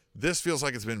 this feels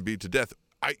like it's been beat to death.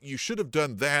 You should have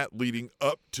done that leading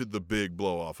up to the big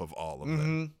blow-off of all of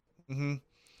them. Mm-hmm.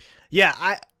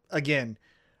 Yeah, the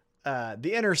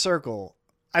Inner Circle,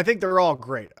 I think they're all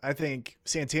great. I think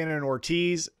Santana and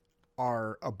Ortiz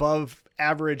are above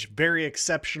average, very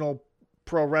exceptional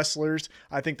pro wrestlers.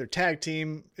 I think their tag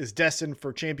team is destined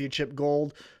for championship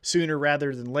gold sooner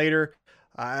rather than later.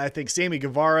 I think Sammy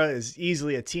Guevara is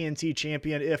easily a TNT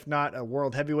champion, if not a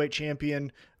world heavyweight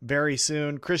champion very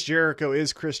soon. Chris Jericho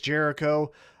is Chris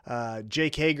Jericho.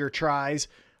 Jake Hager tries,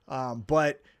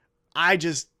 but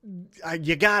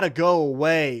you gotta go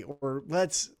away, or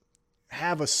let's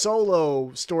have a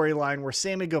solo storyline where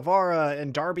Sammy Guevara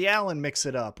and Darby Allin mix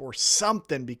it up or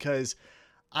something, because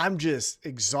I'm just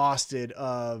exhausted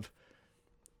of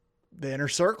the Inner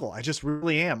Circle. I just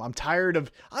really am. I'm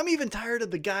even tired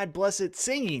of the God Bless It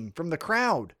singing from the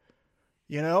crowd.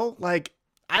 You know, like,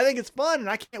 I think it's fun and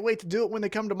I can't wait to do it when they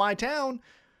come to my town,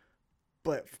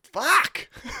 but fuck,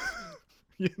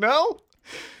 you know?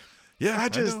 Yeah,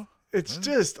 it's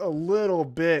just a little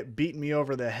bit beating me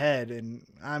over the head, and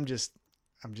I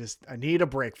need a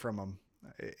break from them.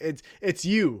 It's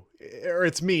you, or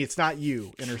it's me. It's not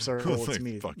you, Inner Circle. It's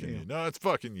me. Fucking you. No, it's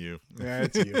fucking you. Yeah,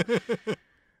 it's you.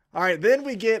 All right, then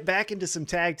we get back into some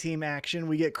tag team action.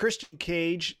 We get Christian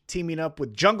Cage teaming up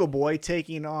with Jungle Boy,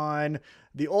 taking on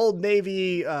the Old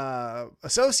Navy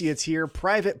associates here,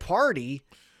 Private Party,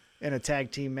 in a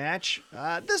tag team match.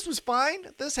 This was fine.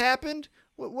 This happened.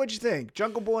 What'd you think?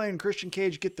 Jungle Boy and Christian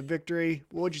Cage get the victory.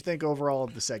 What'd you think overall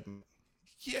of the segment?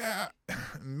 Yeah,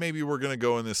 maybe we're going to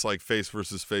go in this like face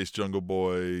versus face Jungle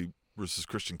Boy versus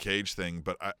Christian Cage thing,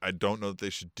 but I don't know that they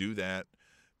should do that,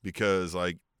 because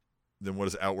like, then what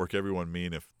does outwork everyone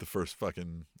mean if the first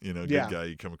fucking, good guy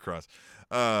you come across?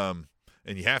 And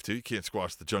you can't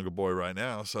squash the Jungle Boy right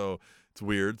now. So it's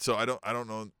weird. So I don't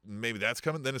know. Maybe that's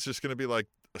coming. Then it's just going to be like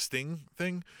a Sting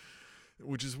thing,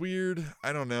 which is weird.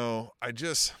 I don't know. And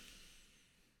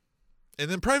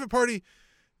then Private Party,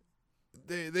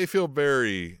 they feel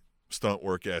very stunt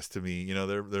work-esque to me.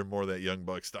 They're more that Young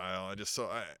Buck style. I'm just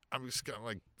kind of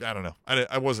like, I don't know.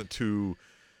 I wasn't too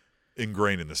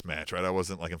ingrained in this match, right? I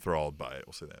wasn't like enthralled by it.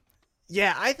 We'll say that.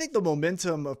 Yeah, I think the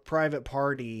momentum of Private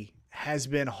Party has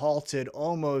been halted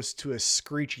almost to a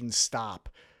screeching stop.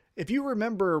 If you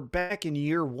remember back in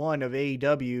year one of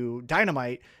AEW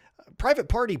Dynamite, Private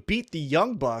Party beat the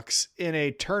Young Bucks in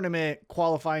a tournament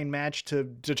qualifying match to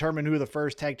determine who the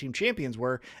first tag team champions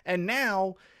were. And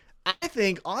now, I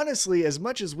think, honestly, as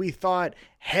much as we thought,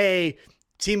 hey,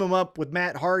 team them up with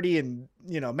Matt Hardy and,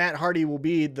 Matt Hardy will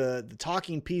be the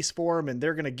talking piece for him and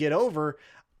they're going to get over,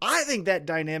 I think that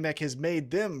dynamic has made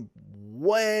them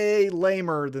way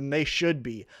lamer than they should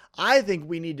be. I think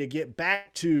we need to get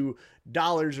back to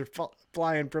dollars are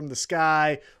flying from the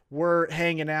sky. We're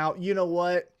hanging out. You know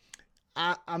what?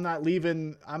 I'm not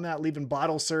leaving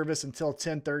bottle service until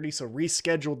 10:30. So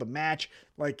reschedule the match.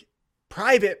 Like,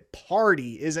 Private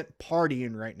Party isn't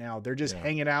partying right now. They're just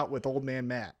hanging out with old man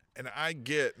Matt. And I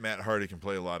get Matt Hardy can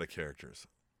play a lot of characters.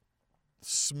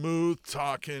 Smooth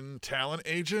talking talent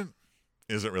agent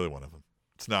isn't really one of them.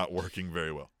 It's not working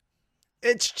very well.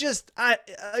 It's just, I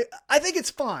think it's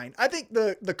fine. I think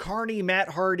the Carney Matt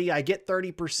Hardy, I get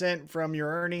 30% from your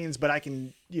earnings, but I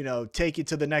can, take you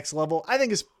to the next level. I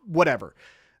think it's whatever.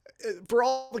 for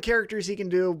all the characters he can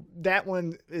do, that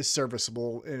one is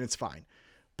serviceable and it's fine.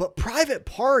 But Private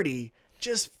Party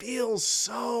just feels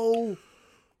so...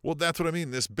 Well, that's what I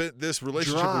mean. This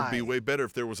relationship dry. would be way better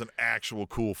if there was an actual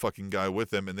cool fucking guy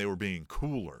with them and they were being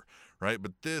cooler, right?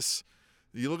 But this,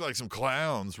 you look like some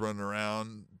clowns running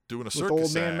around doing a circus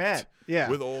Old Man act. Matt. Yeah.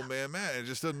 With Old Man Matt. It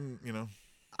just doesn't,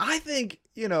 I think,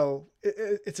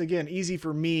 it's again easy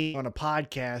for me on a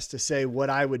podcast to say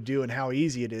what I would do and how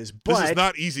easy it is, but this is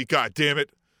not easy, god damn it.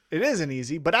 it isn't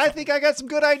easy, but I think I got some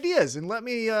good ideas and let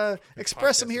me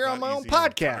express them here on my own I'm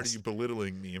tired of podcast. you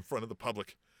belittling me in front of the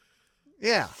public.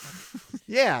 Yeah.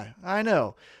 Yeah, I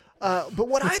know. But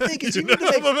what I think is you need to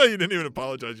make... You didn't even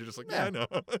apologize. You're just like, yeah I know.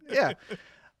 Yeah.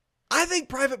 I think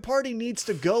Private Party needs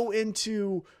to go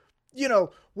into,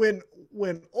 when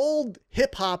old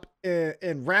hip hop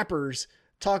and rappers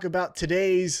talk about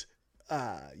today's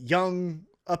young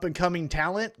up and coming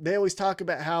talent, they always talk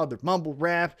about how they're mumble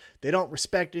rap. They don't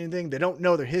respect anything. They don't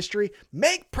know their history.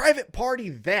 Make Private Party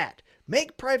that.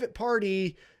 Make Private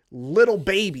Party Little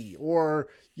Baby or,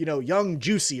 Young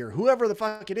Juicy or whoever the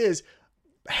fuck it is.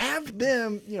 Have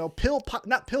them,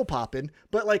 not pill popping,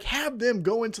 but like have them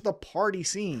go into the party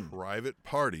scene. Private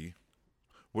Party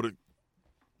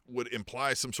would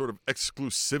imply some sort of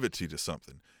exclusivity to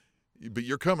something. But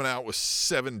you're coming out with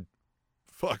 7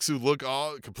 fucks who look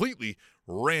all completely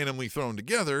randomly thrown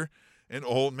together and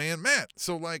Old Man Matt.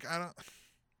 So like, I don't.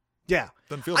 Yeah.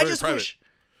 Doesn't feel very private.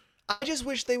 I just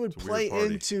wish they would It's a play weird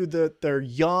party. into they're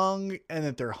young and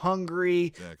that they're hungry,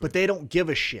 Exactly. but they don't give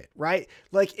a shit, right?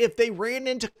 Like if they ran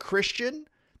into Christian,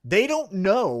 they don't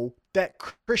know that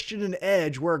Christian and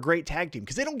Edge were a great tag team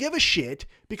because they don't give a shit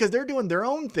because they're doing their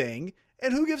own thing.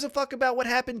 And who gives a fuck about what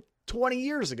happened 20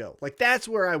 years ago? Like that's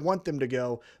where I want them to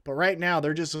go. But right now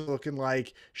they're just looking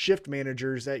like shift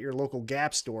managers at your local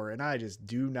Gap store. And I just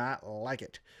do not like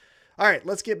it. All right,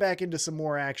 let's get back into some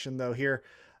more action though here.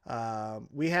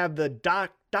 We have the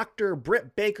Dr.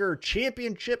 Britt Baker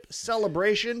Championship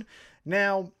celebration.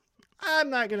 Now,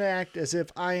 I'm not going to act as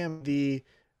if I am the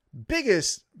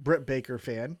biggest Britt Baker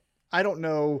fan. I don't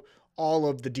know all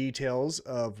of the details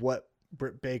of what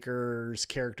Britt Baker's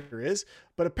character is,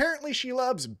 but apparently she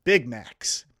loves Big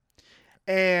Macs.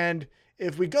 And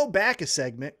if we go back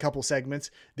a couple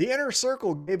segments, the Inner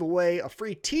Circle gave away a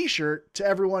free t-shirt to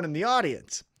everyone in the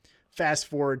audience. Fast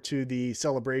forward to the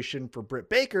celebration for Britt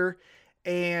Baker,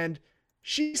 and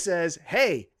she says,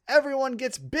 hey, everyone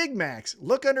gets Big Macs.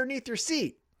 Look underneath your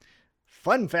seat.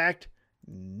 Fun fact,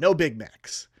 no Big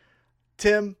Macs.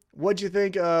 Tim, what'd you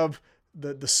think of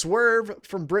the swerve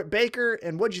from Britt Baker,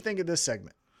 and what'd you think of this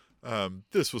segment?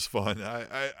 This was fun.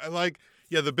 I like,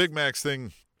 the Big Macs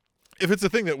thing. If it's a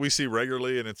thing that we see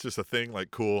regularly and it's just a thing,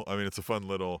 like, cool. I mean, it's a fun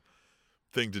little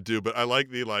thing to do, but I like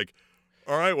the, like,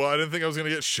 all right, well, I didn't think I was going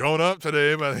to get shown up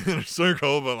today by the Inner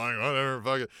Circle, but like, whatever,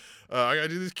 fuck it. I got to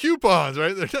do these coupons,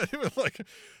 right? They're not even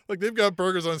like they've got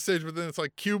burgers on stage, but then it's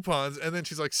like coupons. And then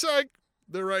she's like, psych,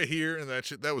 they're right here. And that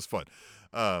shit, that was fun.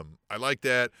 I like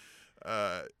that.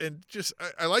 And just,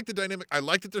 I like the dynamic. I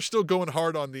like that they're still going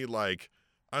hard on the, like,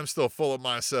 I'm still full of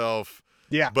myself,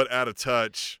 but out of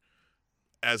touch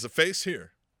as a face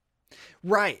here.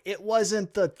 Right. It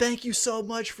wasn't the thank you so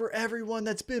much for everyone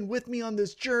that's been with me on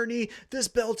this journey. This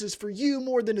belt is for you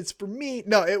more than it's for me.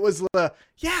 No, it was the,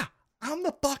 I'm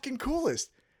the fucking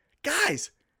coolest.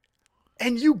 Guys,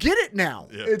 and you get it now.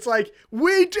 Yeah. It's like,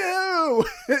 we do.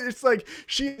 It's like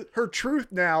her truth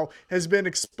now has been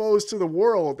exposed to the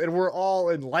world and we're all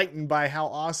enlightened by how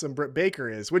awesome Britt Baker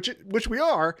is, which we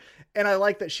are. And I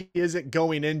like that she isn't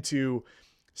going into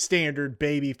standard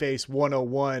babyface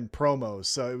 101 promos.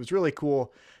 So it was really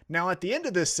cool. Now at the end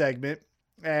of this segment,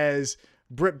 as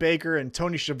Britt Baker and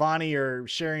Tony Schiavone are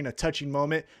sharing a touching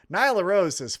moment, Nyla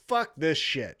Rose says, fuck this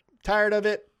shit. Tired of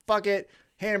it. Fuck it.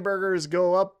 Hamburgers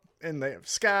go up in the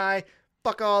sky.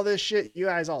 Fuck all this shit. You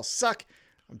guys all suck.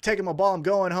 I'm taking my ball. I'm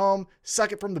going home.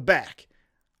 Suck it from the back.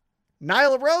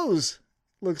 Nyla Rose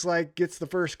looks like gets the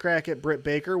first crack at Britt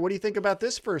Baker. What do you think about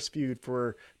this first feud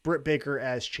for Britt Baker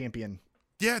as champion?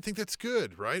 Yeah, I think that's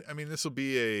good, right? I mean, this will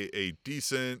be a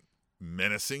decent,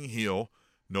 menacing heel.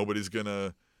 Nobody's going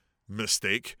to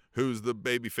mistake who's the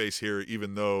babyface here,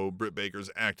 even though Britt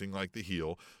Baker's acting like the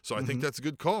heel. So I think that's a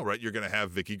good call, right? You're going to have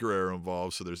Vicky Guerrero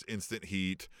involved, so there's instant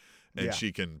heat, and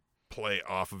she can play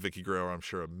off of Vicky Guerrero, I'm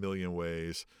sure, a million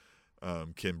ways.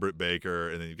 Can Britt Baker,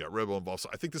 and then you've got Rebel involved. So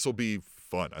I think this will be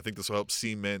fun. I think this will help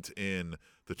cement in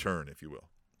the turn, if you will.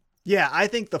 Yeah, I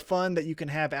think the fun that you can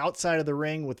have outside of the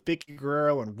ring with Vicky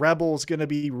Guerrero and Rebel is going to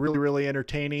be really, really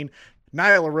entertaining.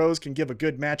 Nyla Rose can give a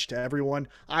good match to everyone.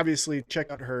 Obviously,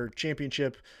 check out her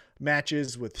championship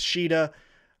matches with Shida.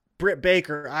 Britt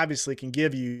Baker obviously can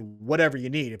give you whatever you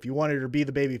need. If you want her to be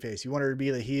the babyface, you want her to be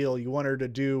the heel, you want her to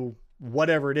do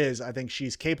whatever it is, I think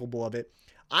she's capable of it.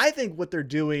 I think what they're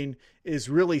doing is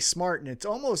really smart, and it's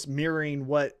almost mirroring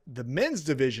what the men's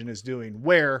division is doing,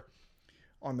 where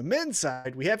on the men's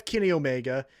side, we have Kenny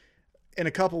Omega. In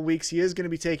a couple weeks, he is going to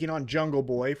be taking on Jungle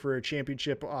Boy for a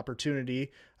championship opportunity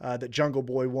that Jungle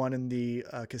Boy won in the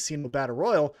Casino Battle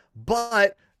Royal.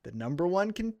 But the number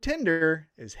one contender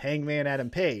is Hangman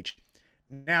Adam Page.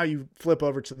 Now you flip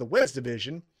over to the women's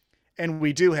division, and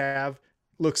we do have,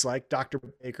 looks like, Dr.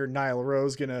 Baker, Nyla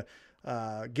Rose going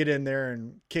to get in there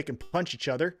and kick and punch each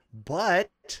other.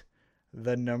 But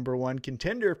the number one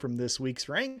contender from this week's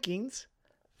rankings,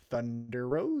 Thunder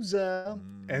Rosa.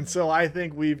 And so I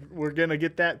think we're going to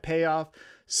get that payoff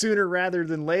sooner rather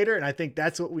than later. And I think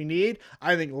that's what we need.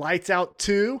 I think Lights Out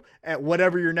 2 at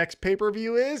whatever your next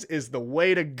pay-per-view is the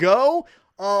way to go.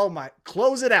 Oh my,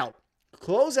 close it out.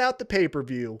 Close out the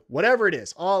pay-per-view, whatever it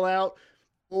is, All Out,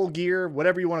 Full Gear,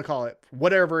 whatever you want to call it,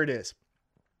 whatever it is.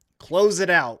 Close it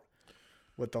out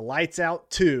with the Lights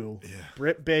Out 2,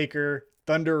 Britt Baker,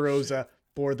 Thunder Rosa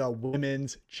for the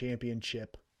women's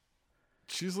championship.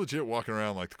 She's legit walking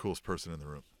around like the coolest person in the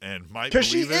room, and might because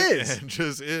she believe it is, and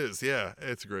just is. Yeah,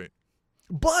 it's great.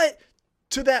 But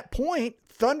to that point,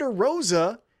 Thunder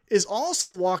Rosa is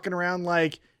also walking around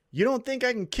like, you don't think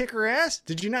I can kick her ass?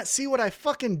 Did you not see what I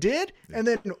fucking did? Yeah. And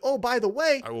then, oh, by the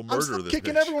way, I will murder I'm this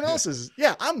kicking bitch. Everyone else's.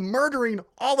 Yeah, I'm murdering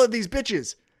all of these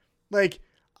bitches. Like,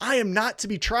 I am not to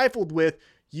be trifled with,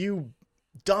 you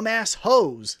dumbass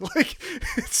hoes. Like,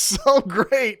 it's so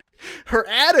great. Her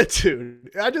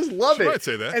attitude. I just love it. She might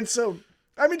say that. And so,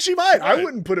 I mean, she might. Right. I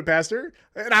wouldn't put it past her,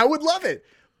 and I would love it.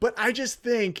 But I just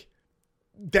think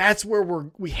that's where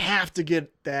we have to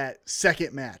get that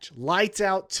second match. Lights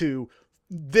Out 2,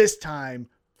 this time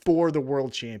for the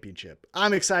World Championship.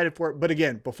 I'm excited for it. But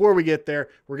again, before we get there,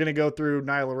 we're going to go through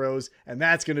Nyla Rose, and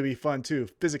that's going to be fun too.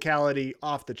 Physicality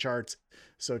off the charts.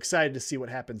 So excited to see what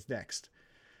happens next.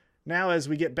 Now, as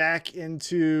we get back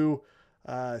into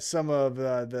some of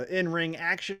the in-ring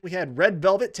action, we had Red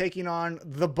Velvet taking on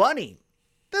the Bunny.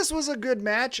 This was a good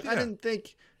match. Yeah. I didn't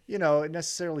think, it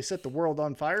necessarily set the world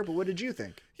on fire, but what did you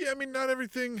think? Yeah, I mean, not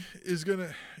everything is going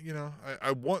to,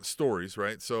 I want stories,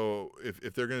 right? So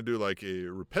if they're going to do like a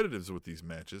repetitives with these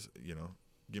matches,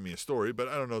 give me a story, but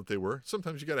I don't know if they were.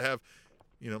 Sometimes you got to have,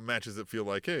 matches that feel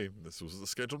like, hey, this was the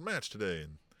scheduled match today,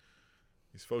 and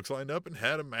these folks lined up and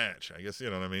had a match. I guess, you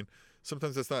know what I mean?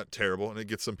 Sometimes that's not terrible, and it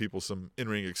gets some people some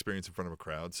in-ring experience in front of a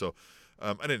crowd. So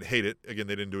I didn't hate it. Again,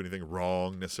 they didn't do anything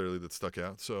wrong necessarily that stuck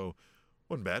out, so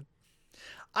wasn't bad.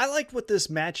 I liked what this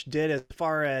match did as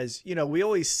far as, we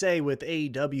always say with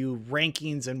AEW,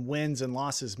 rankings and wins and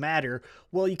losses matter.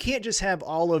 Well, you can't just have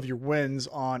all of your wins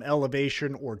on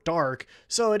Elevation or Dark.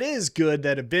 So it is good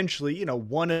that eventually,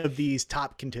 one of these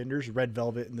top contenders, Red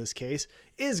Velvet in this case,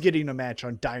 is getting a match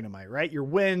on Dynamite, right? Your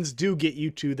wins do get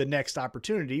you to the next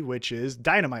opportunity, which is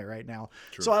Dynamite right now.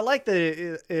 True. So I like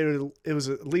that it was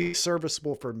at least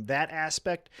serviceable from that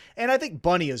aspect. And I think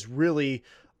Bunny is really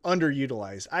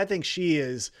underutilized. I think she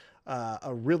is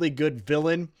a really good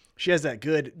villain. She has that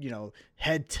good,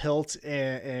 head tilt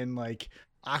and like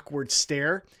awkward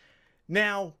stare.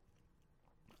 Now,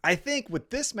 I think with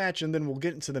this match, and then we'll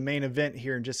get into the main event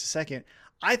here in just a second,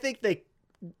 I think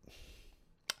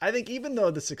even though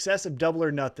the success of Double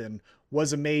or Nothing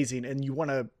was amazing and you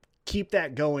want to keep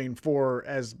that going for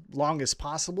as long as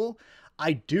possible,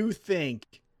 I do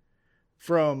think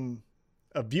from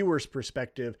a viewer's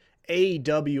perspective,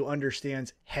 AEW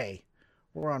understands, hey,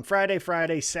 we're on Friday,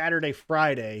 Saturday,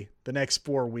 Friday, the next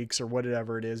 4 weeks or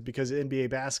whatever it is because of NBA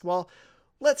basketball.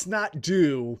 Let's not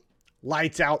do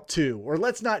Lights Out 2 or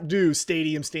let's not do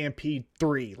Stadium Stampede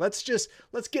 3. Let's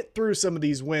get through some of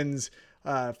these wins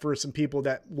for some people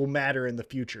that will matter in the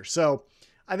future. So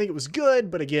I think it was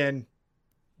good, but again,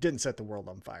 didn't set the world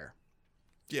on fire.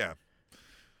 Yeah.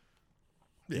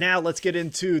 Now let's get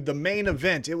into the main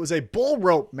event. It was a bull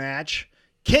rope match.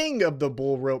 King of the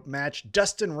bull rope match,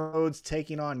 Dustin Rhodes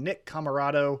taking on Nick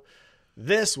Comoroto.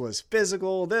 This was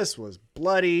physical. This was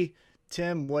bloody.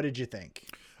 Tim, what did you think?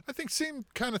 I think same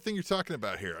kind of thing you're talking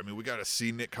about here. I mean, we got to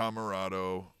see Nick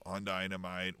Comoroto on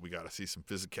Dynamite. We got to see some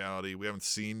physicality. We haven't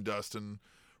seen Dustin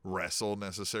wrestle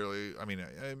necessarily. I mean,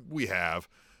 we have,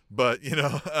 but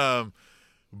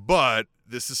but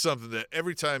this is something that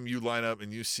every time you line up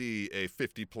and you see a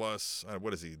 50 plus,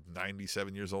 what is he,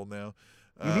 97 years old now?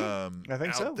 I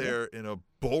think out there in a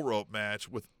bull rope match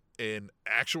with an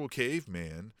actual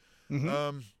caveman,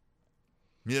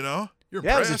 You're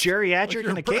Yeah, it was a impressed? geriatric Like,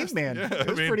 and a impressed? caveman. Yeah, It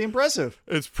was pretty impressive.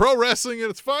 It's pro wrestling at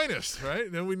its finest, right?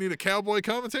 And then we need a cowboy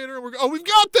commentator, and we've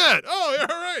got that. Oh, yeah,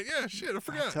 all right. Yeah, shit, I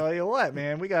forgot. Tell you what,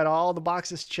 man, we got all the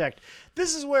boxes checked.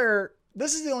 This is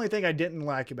the only thing I didn't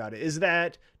like about it, is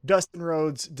that Dustin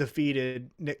Rhodes defeated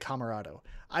Nick Comoroto.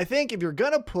 I think if you're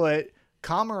going to put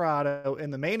Comoroto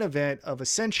in the main event of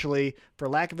essentially, for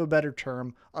lack of a better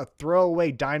term, a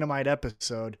throwaway Dynamite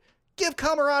episode, give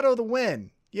Comoroto the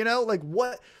win. You know, like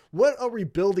what are we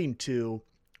building to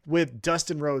with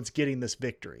Dustin Rhodes getting this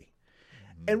victory?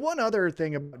 Mm-hmm. And one other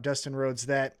thing about Dustin Rhodes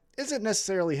that isn't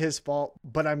necessarily his fault,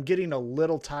 but I'm getting a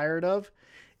little tired of,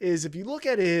 is if you look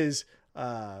at his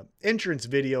entrance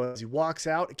video as he walks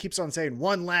out, it keeps on saying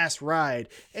one last ride.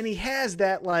 And he has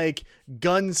that like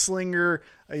gunslinger,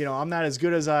 I'm not as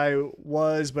good as I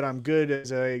was, but I'm good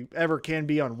as I ever can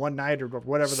be on one night or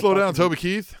whatever. Slow down, Toby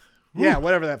Keith. Yeah,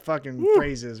 whatever that fucking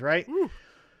phrase is, right? Woo.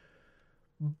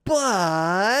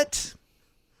 But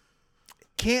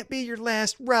can't be your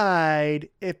last ride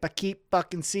if I keep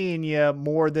fucking seeing you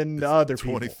more than the other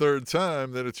people. 23rd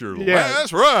time that it's your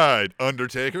last ride,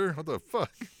 Undertaker. What the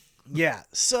fuck? Yeah,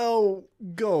 so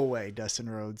go away, Dustin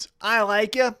Rhodes. I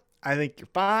like you. I think you're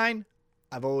fine.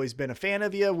 I've always been a fan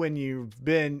of you when you've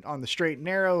been on the straight and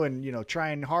narrow and,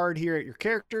 trying hard here at your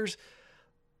characters.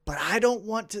 But I don't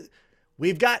want to.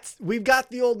 We've got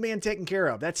the old man taken care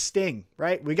of. That's Sting,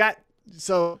 right? We got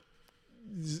the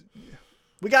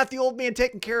old man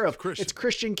taken care of. It's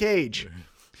Christian Cage.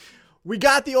 We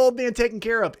got the old man taken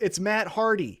care of. It's Matt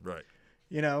Hardy. Right.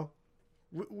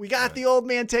 We got the old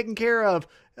man taken care of.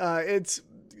 It's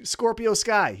Scorpio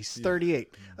Sky. He's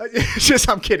 38.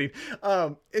 I'm kidding.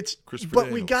 It's Christopher but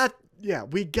Daniels.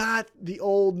 we got the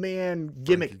old man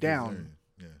gimmick down.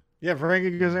 Yeah,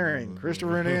 Frankie Kazarian,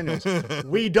 Christopher Daniels.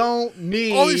 We don't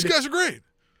need. All these guys are great.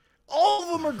 All of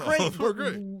them are great. All of them are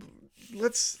great.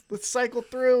 Let's cycle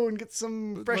through and get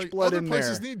some fresh blood in there. Other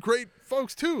places need great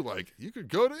folks too. Like you could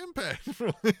go to Impact.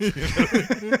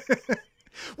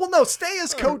 Well, no, stay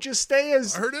as coaches. I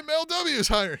heard MLW is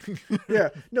hiring. Yeah,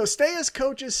 no, stay as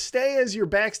coaches. Stay as your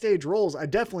backstage roles. I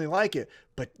definitely like it,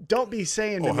 but don't be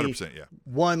saying to me,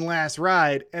 one last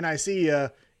ride, and I see you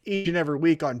each and every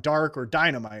week on Dark or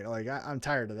Dynamite. Like I'm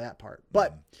tired of that part.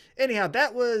 But anyhow,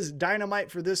 that was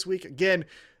Dynamite for this week. Again,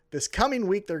 this coming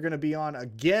week they're going to be on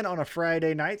again on a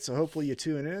Friday night, so hopefully you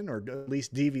tune in or at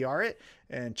least DVR it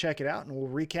and check it out, and we'll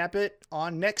recap it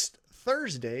on next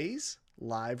Thursday's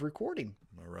live recording.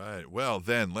 All right. Well,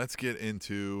 then let's get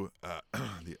into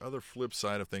the other flip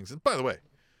side of things. And by the way,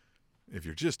 if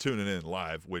you're just tuning in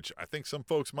live, which I think some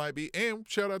folks might be, and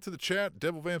shout out to the chat.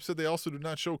 Devil Vamp said they also do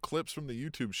not show clips from the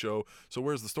YouTube show. So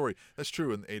where's the story? That's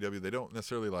true in AW. They don't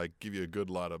necessarily like give you a good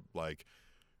lot of like,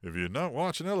 if you're not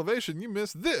watching Elevation, you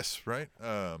missed this, right?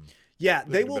 Yeah,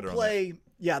 they will play.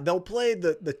 Yeah, they'll play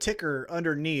the ticker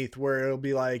underneath where it'll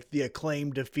be like the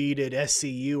Acclaimed defeated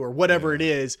SCU or whatever it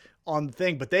is on the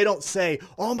thing, but they don't say,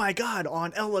 oh my God,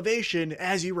 on Elevation,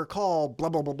 as you recall, blah,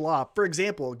 blah, blah, blah. For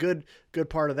example, a good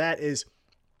part of that is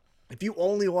if you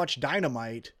only watch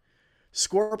Dynamite,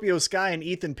 Scorpio Sky and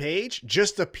Ethan Page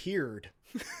just appeared.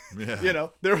 Yeah.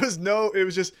 There was it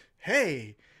was just,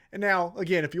 hey. And now,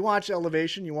 again, if you watch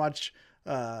Elevation, you watch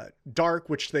Dark,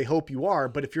 which they hope you are,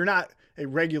 but if you're not a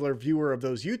regular viewer of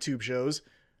those YouTube shows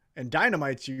and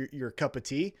Dynamite's your cup of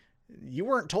tea, you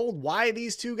weren't told why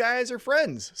these two guys are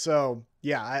friends. So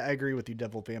yeah, I agree with you,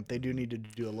 Devil Vamp. They do need to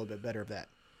do a little bit better of that.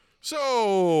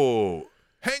 So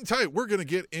hang tight. We're going to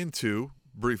get into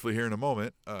briefly here in a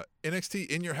moment. NXT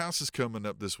In Your House is coming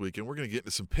up this week, and we're going to get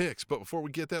into some picks. But before we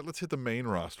get that, let's hit the main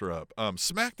roster up.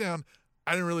 SmackDown,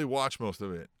 I didn't really watch most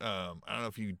of it. I don't know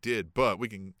if you did, but we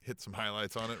can hit some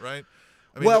highlights on it, right?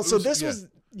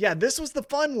 This was the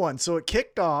fun one. So it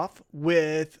kicked off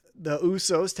with the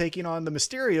Usos taking on the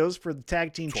Mysterios for the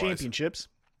tag team championships,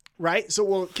 right?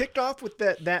 So it kicked off with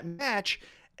that match,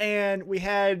 and we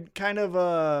had kind of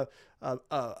a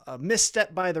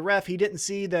misstep by the ref. He didn't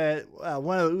see that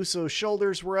one of the Usos'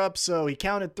 shoulders were up, so he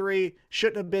counted 3.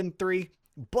 Shouldn't have been 3.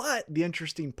 But the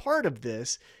interesting part of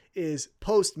this is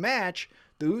post-match,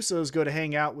 the Usos go to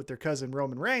hang out with their cousin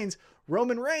Roman Reigns.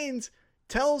 Roman Reigns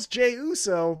tells Jey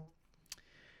Uso,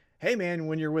 hey man,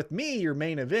 when you're with me, you're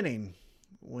main eventing.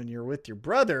 When you're with your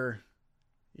brother,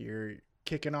 you're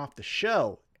kicking off the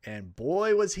show. And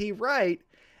boy, was he right.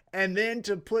 And then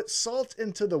to put salt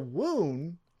into the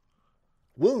wound,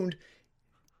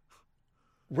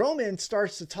 Roman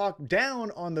starts to talk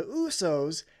down on the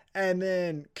Usos and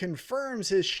then confirms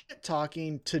his shit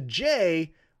talking to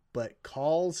Jey, but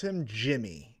calls him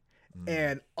Jimmy.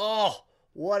 And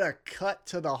what a cut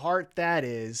to the heart that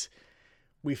is.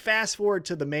 We fast forward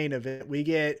to the main event. We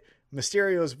get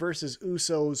Mysterios versus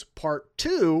Usos Part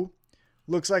 2.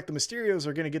 Looks like the Mysterios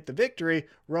are going to get the victory.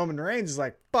 Roman Reigns is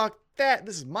like, fuck that.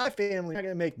 This is my family. You're not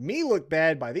going to make me look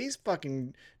bad by these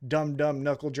fucking dumb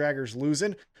knuckle draggers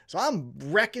losing. So I'm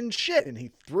wrecking shit. And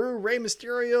he threw Rey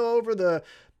Mysterio over the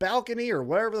balcony or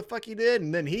whatever the fuck he did.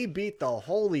 And then he beat the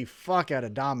holy fuck out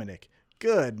of Dominic.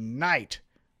 Good night.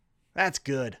 That's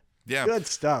good. Yeah. Good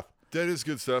stuff. That is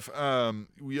good stuff.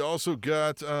 We also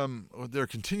got, they're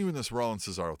continuing this Rollins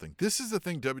Cesaro thing. This is the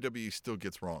thing WWE still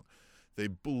gets wrong. They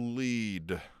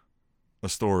bleed a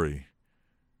story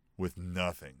with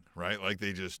nothing, right? Like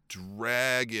they just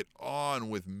drag it on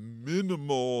with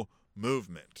minimal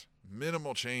movement,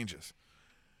 minimal changes.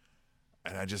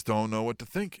 And I just don't know what to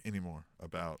think anymore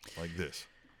about like this.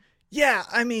 Yeah,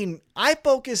 I mean, I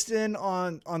focused in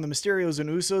on the Mysterios and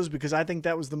Usos because I think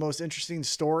that was the most interesting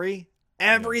story.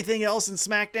 Everything else in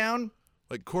SmackDown.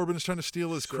 Like Corbin is trying to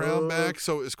steal his crown back.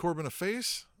 So is Corbin a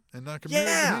face and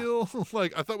Nakamura a heel?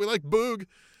 Like I thought we liked Boog,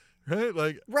 right?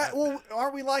 Like right. Well,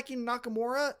 are we liking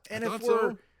Nakamura? And if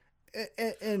we're so.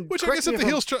 and which I guess if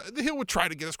the heel would try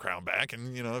to get his crown back,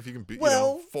 and you know if you can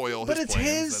foil his but it's plans,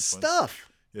 his that's stuff.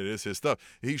 It is his stuff.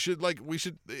 He should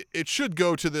it should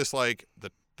go to this like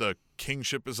the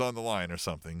kingship is on the line or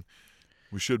something.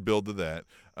 We should build to that.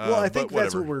 Well, I think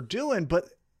that's what we're doing, but.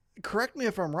 Correct me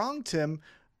if I'm wrong, Tim,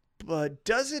 but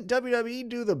doesn't WWE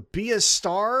do the be a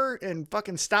star and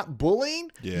fucking stop bullying?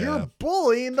 Yeah. You're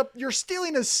bullying, you're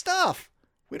stealing his stuff.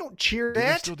 We don't cheer Do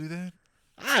that. they still do that?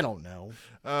 I don't know.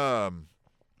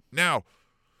 Now,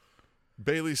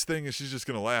 Bayley's thing is she's just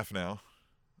going to laugh now.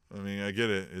 I mean, I get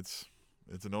it. It's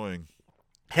annoying.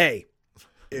 Hey,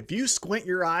 if you squint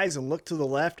your eyes and look to the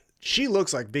left, she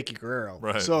looks like Vicky Guerrero.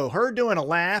 Right. So her doing a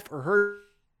laugh or her,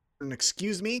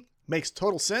 excuse me, makes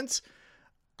total sense.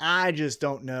 I just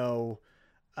don't know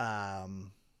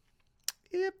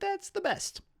if that's the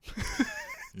best.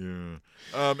 Yeah.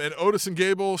 And Otis and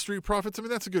Gable, Street Profits, I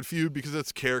mean, that's a good feud because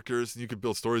that's characters and you could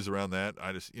build stories around that.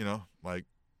 I just, and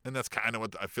that's kind of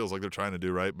what I feels like they're trying to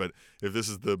do, right? But if this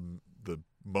is the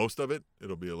most of it,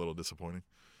 it'll be a little disappointing.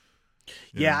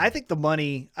 Yeah, I think the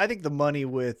money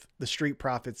with the Street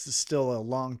Profits is still a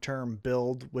long-term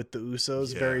build with the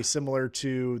Usos, very similar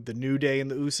to the New Day and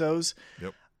the Usos.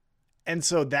 Yep. And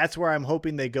so that's where I'm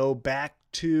hoping they go back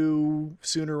to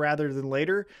sooner rather than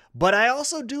later. But I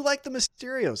also do like the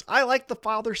Mysterios. I like the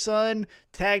father-son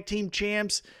tag team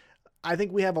champs. I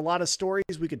think we have a lot of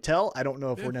stories we could tell. I don't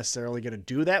know if we're necessarily going to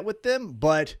do that with them,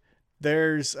 but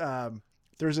there's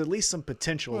at least some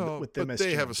potential with them. But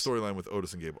they have a storyline with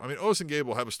Otis and Gable. I mean, Otis and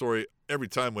Gable have a story every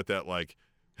time with that, like,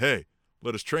 hey,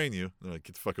 let us train you. And they're like,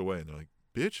 get the fuck away. And they're like,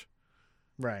 bitch.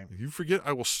 Right. You forget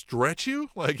I will stretch you?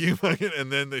 Like, you fucking,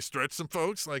 and then they stretch some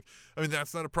folks. Like, I mean,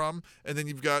 that's not a problem. And then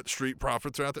you've got Street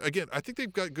Profits out there. Again, I think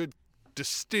they've got good,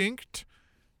 distinct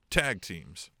tag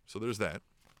teams. So there's that.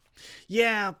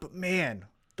 Yeah, but man,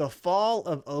 the fall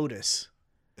of Otis.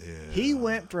 Yeah. He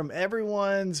went from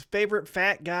everyone's favorite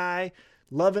fat guy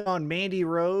loving on Mandy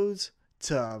Rose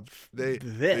to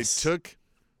this. They took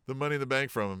the Money in the Bank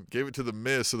from him, gave it to the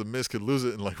Miz so the Miz could lose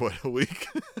it in like, what, a week?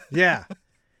 Yeah.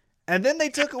 And then they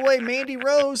took away Mandy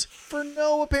Rose for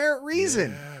no apparent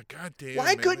reason. Yeah, goddamn.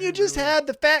 Why couldn't you just have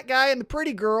the fat guy and the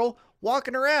pretty girl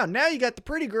walking around? Now you got the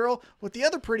pretty girl with the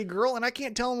other pretty girl, and I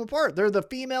can't tell them apart. They're the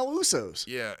female Usos.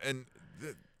 Yeah, and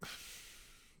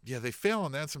they fail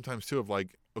on that sometimes too of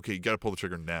like, okay, you got to pull the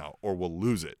trigger now or we'll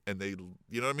lose it. And they,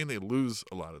 you know what I mean? They lose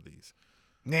a lot of these.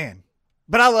 Man.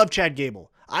 But I love Chad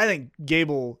Gable. I think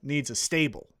Gable needs a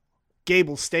stable.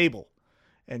 Gable stable.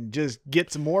 And just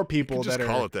get some more people that are. Just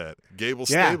call it that. Gable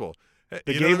stable.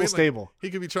 The Gable stable. Like, he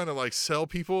could be trying to like sell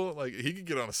people. Like he could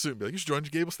get on a suit and be like, you should join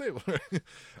Gable stable. Right.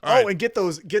 And get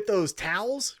those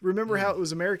towels. Remember how it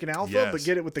was American Alpha, but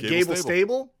get it with the Gable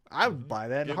stable? I would buy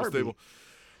that in a heartbeat. Stable.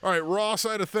 All right, Raw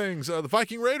side of things. The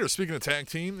Viking Raiders, speaking of tag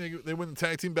team, they win the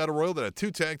tag team battle royal that had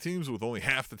 2 tag teams with only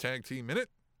half the tag team in it.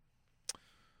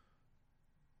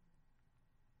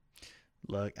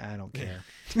 Look, I don't care.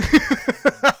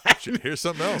 Here's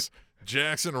something else.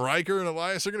 Jackson Riker and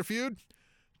Elias are going to feud.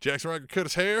 Jackson Riker cut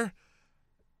his hair.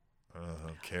 I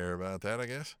don't care about that, I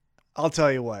guess. I'll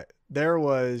tell you what. There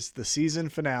was the season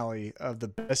finale of The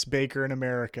Best Baker in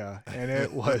America, and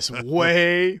it was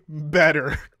way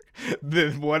better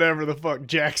than whatever the fuck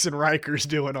Jackson Riker's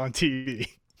doing on TV.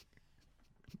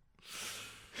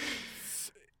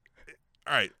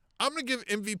 All right. I'm going to give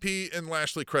MVP and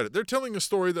Lashley credit. They're telling a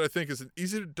story that I think is an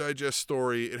easy to digest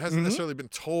story. It hasn't necessarily been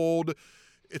told.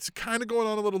 It's kind of going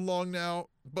on a little long now,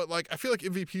 but like I feel like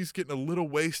MVP's getting a little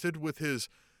wasted with his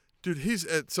dude. He's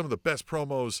at some of the best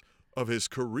promos of his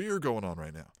career going on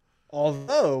right now.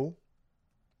 Although,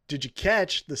 did you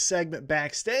catch the segment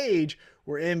backstage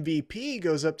where MVP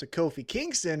goes up to Kofi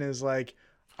Kingston and is like,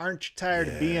 aren't you tired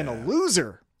of being a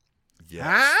loser? Yes.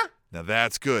 Huh? Now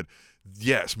that's good.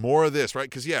 Yes, more of this, right?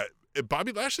 Because,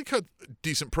 Bobby Lashley cut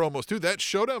decent promos, too. That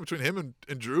showdown between him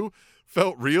and Drew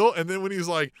felt real. And then when he's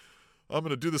like, I'm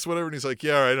going to do this, whatever, and he's like,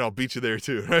 yeah, all right, and I'll beat you there,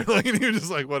 too. Right? Like, and you're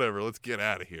just like, whatever, let's get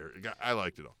out of here. I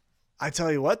liked it all. I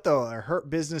tell you what, though, a Hurt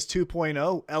Business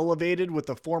 2.0 elevated with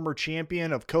the former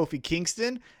champion of Kofi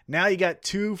Kingston. Now you got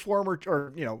two former,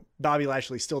 or, Bobby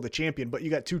Lashley's still the champion, but you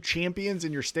got two champions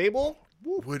in your stable.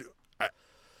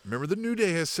 Remember the New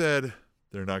Day has said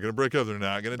they're not going to break up. They're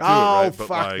not going to do it, right? But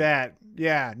fuck that.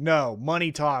 Yeah, no.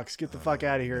 Money talks. Get the fuck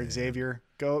out of here, man. Xavier.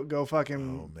 Go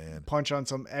fucking punch on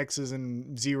some X's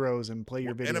and zeros and play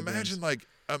your video games. And imagine,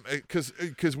 games.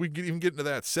 because we even get into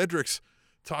that. Cedric's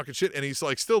talking shit, and he's,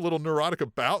 still a little neurotic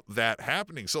about that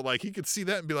happening. So, he could see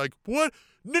that and be like, what?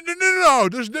 No.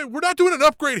 We're not doing an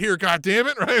upgrade here,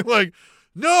 goddammit, right?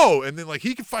 No. And then,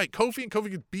 he could fight Kofi, and Kofi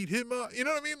could beat him up. You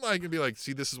know what I mean? And be like,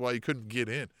 see, this is why you couldn't get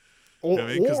in.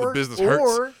 Because the business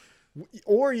hurts.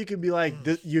 Or you could be like,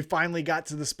 you finally got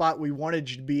to the spot we wanted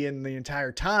you to be in the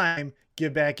entire time.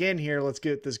 Get back in here. Let's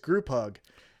get this group hug.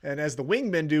 And as the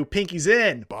wingmen do, pinkies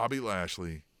in. Bobby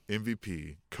Lashley,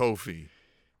 MVP, Kofi,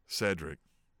 Cedric.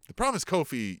 The problem is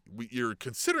Kofi, you're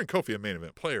considering Kofi a main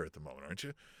event player at the moment, aren't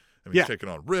you? He's taking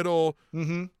on Riddle.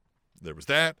 Mm-hmm. There was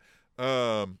that.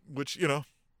 Which, I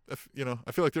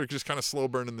feel like they're just kind of slow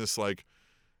burning this,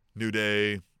 New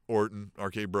Day, Orton,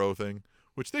 RK Bro thing,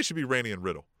 which they should be Randy and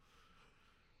Riddle.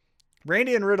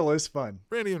 Randy and Riddle is fun.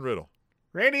 Randy and Riddle.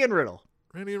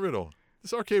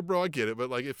 This RK Bro, I get it,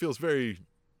 but it feels very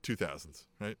 2000s,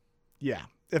 right? Yeah.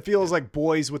 It feels like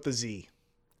Boys with a Z.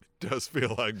 It does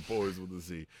feel like Boys with a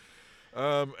Z.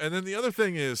 And then the other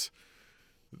thing is,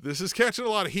 this is catching a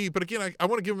lot of heat, but again, I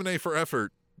want to give him an A for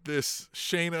effort. This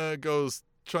Shayna goes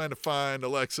trying to find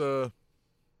Alexa.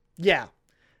 Yeah.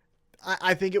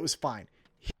 I think it was fine.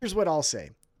 Here's what I'll say.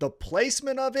 The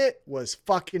placement of it was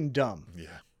fucking dumb.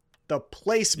 Yeah. The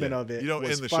placement of it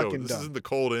was end the fucking show. dumb. This isn't the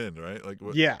cold end, right?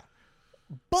 What? Yeah.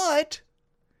 But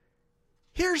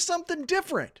here's something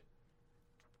different.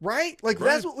 Right?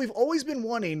 That's what we've always been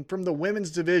wanting from the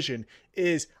women's division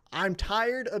is I'm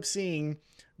tired of seeing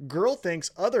girl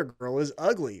thinks other girl is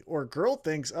ugly, or girl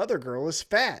thinks other girl is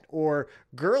fat, or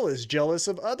girl is jealous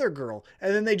of other girl.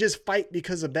 And then they just fight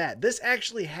because of that. This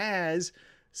actually has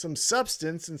some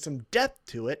substance and some depth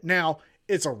to it. Now,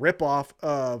 it's a ripoff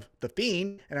of The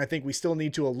Fiend, and I think we still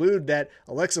need to allude that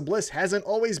Alexa Bliss hasn't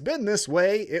always been this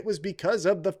way. It was because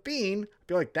of The Fiend. I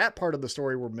feel like that part of the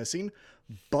story we're missing.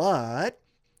 But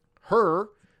her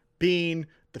being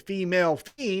the female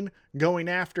Fiend going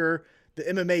after the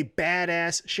MMA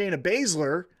badass Shayna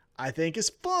Baszler, I think is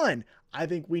fun. I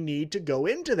think we need to go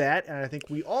into that, and I think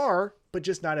we are, but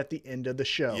just not at the end of the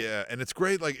show. Yeah, and it's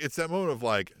great. It's that moment of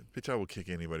bitch, I will kick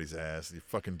anybody's ass, you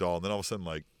fucking doll. And then all of a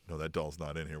sudden, no, that doll's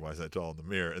not in here. Why is that doll in the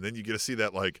mirror? And then you get to see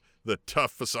that, the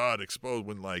tough facade exposed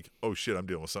when, oh shit, I'm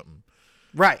dealing with something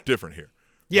different here.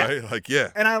 Yeah. Right?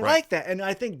 Yeah. And I like that. And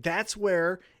I think that's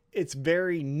where it's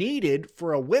very needed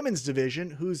for a women's division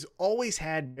who's always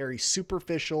had very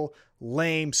superficial,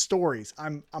 lame stories.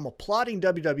 I'm applauding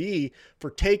WWE for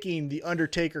taking the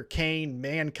Undertaker, Kane,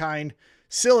 Mankind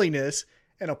silliness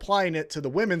and applying it to the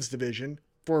women's division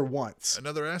for once.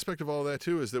 Another aspect of all that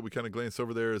too is that we kind of glanced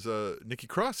over there is Nikki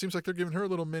Cross. Seems like they're giving her a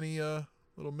little mini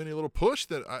push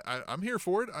that I'm here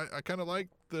for it. I kind of like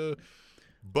the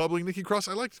bubbling Nikki Cross.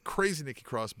 I liked crazy Nikki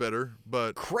Cross better,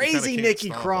 but crazy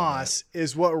Nikki Cross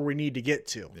is what we need to get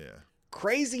to. Yeah.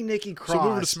 Crazy Nikki Cross.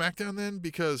 So move to SmackDown then,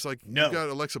 because no. You got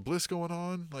Alexa Bliss going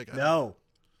on. No.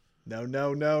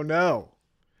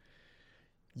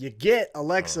 You get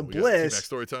Alexa Bliss. T-Mac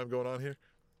story time going on here.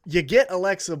 You get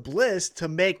Alexa Bliss to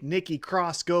make Nikki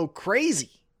Cross go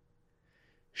crazy.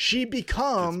 She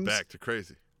becomes back to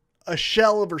crazy. A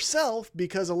shell of herself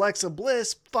because Alexa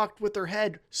Bliss fucked with her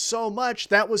head so much.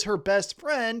 That was her best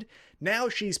friend. Now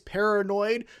she's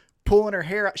paranoid, pulling her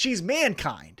hair out. She's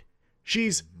Mankind.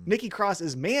 Nikki Cross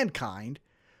is Mankind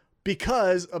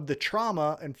because of the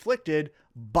trauma inflicted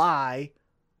by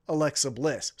Alexa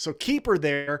Bliss. So keep her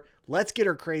there. Let's get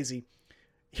her crazy.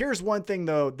 Here's one thing,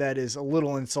 though, that is a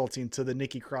little insulting to the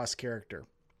Nikki Cross character.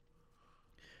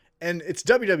 And it's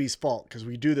WWE's fault because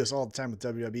we do this all the time with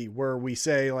WWE where we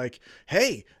say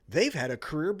hey, they've had a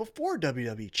career before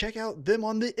WWE. Check out them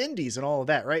on the indies and all of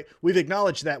that, right? We've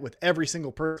acknowledged that with every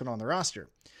single person on the roster.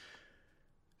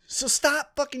 So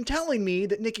stop fucking telling me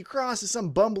that Nikki Cross is some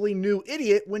bumbling new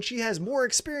idiot when she has more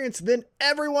experience than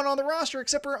everyone on the roster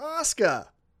except for Asuka.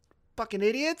 Fucking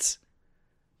idiots.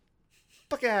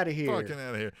 Fuck out of here. Fucking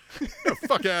out of here.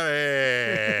 Fuck out of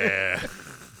here.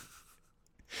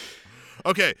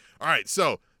 Okay. All right.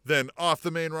 So then off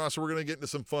the main roster, we're going to get into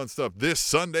some fun stuff. This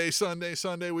Sunday,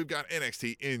 we've got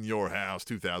NXT in Your House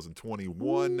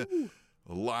 2021. Ooh.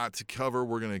 A lot to cover.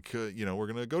 We're going to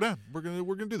go down. We're going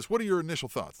to do this. What are your initial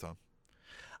thoughts, Tom?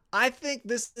 I think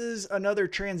this is another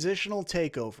transitional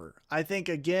takeover. I think,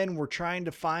 again, we're trying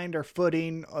to find our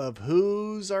footing of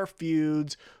who's our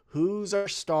feuds, who's our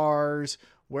stars,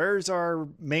 where's our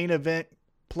main event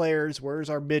players, where's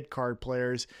our mid-card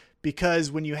players. Because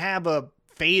when you have a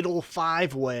fatal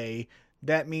five-way,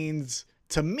 that means,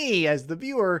 to me as the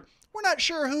viewer, we're not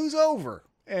sure who's over.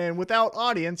 And without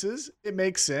audiences, it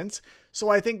makes sense. So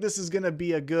I think this is going to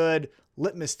be a good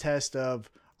litmus test of,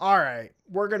 all right,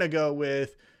 we're going to go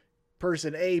with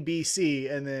person A, B, C,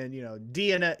 and then,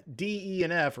 D, E,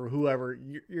 and F, or whoever,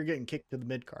 you're getting kicked to the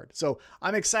mid card. So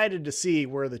I'm excited to see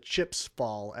where the chips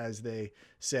fall, as they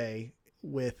say,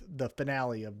 with the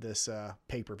finale of this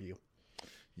pay-per-view.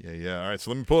 Yeah. All right,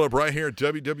 so let me pull it up right here,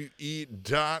 WWE.com,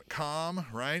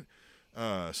 right?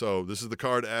 So this is the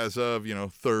card as of,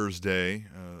 Thursday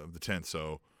of the 10th.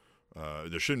 So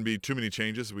there shouldn't be too many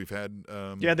changes. We've had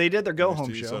they did their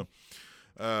go-home show. So,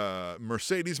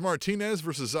 Mercedes Martinez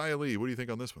versus Xia Li. What do you think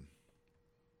on this one?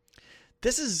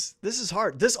 This is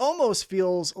hard. This almost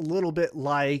feels a little bit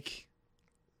like,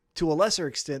 to a lesser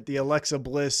extent, the Alexa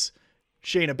Bliss,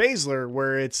 Shayna Baszler,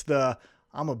 where it's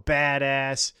I'm a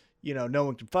badass, no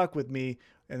one can fuck with me,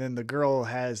 and then the girl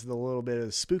has the little bit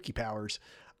of spooky powers.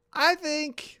 I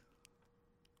think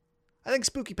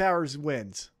spooky powers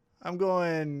wins. I'm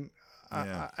going.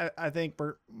 Yeah. I think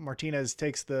Martinez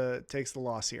takes the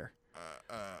loss here.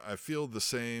 I feel the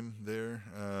same there.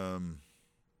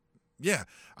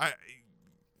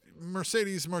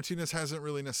 Mercedes Martinez hasn't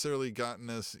really necessarily gotten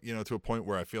us, to a point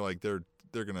where I feel like they're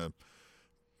gonna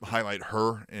highlight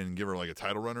her and give her like a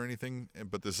title run or anything.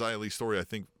 But the Xia Li story, I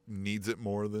think, needs it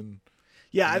more than.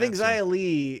 Yeah, I think Xia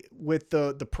Li, with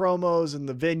the promos and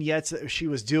the vignettes that she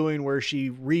was doing where she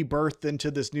rebirthed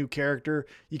into this new character,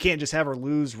 you can't just have her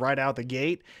lose right out the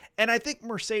gate. And I think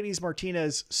Mercedes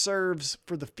Martinez serves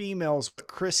for the females what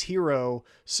Chris Hero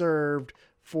served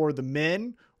for the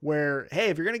men, where, hey,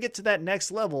 if you're going to get to that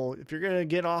next level, if you're going to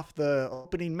get off the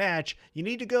opening match, you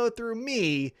need to go through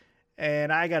me,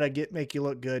 and I got to make you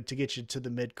look good to get you to the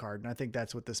mid card. And I think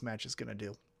that's what this match is going to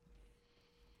do.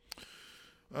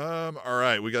 All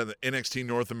right, we got the NXT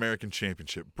North American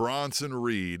Championship. Bronson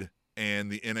Reed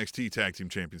and the NXT Tag Team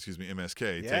Champions,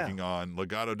 MSK, taking on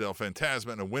Legado del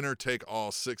Fantasma in a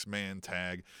winner-take-all six-man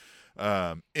tag.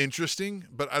 Interesting,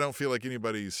 but I don't feel like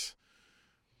anybody's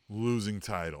losing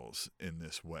titles in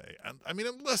this way. I mean,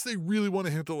 unless they really want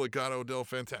to hit the Legado del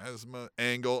Fantasma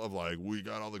angle of, like, we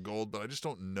got all the gold, but I just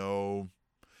don't know.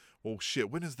 Well,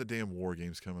 shit, when is the damn War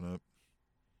Games coming up?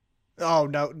 Oh,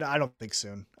 no, I don't think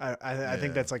soon. I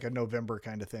think that's like a November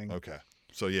kind of thing. Okay.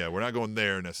 So, yeah, we're not going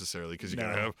there necessarily because you're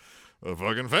going to have a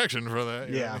fucking faction for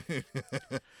that. Yeah.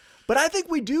 But I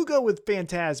think we do go with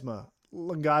Phantasma,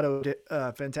 Legado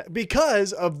Phantasma,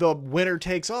 because of the winner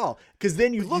takes all. Because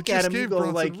then you look at him, you go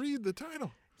Bronson like, Reed the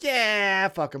title. Yeah,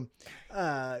 fuck him.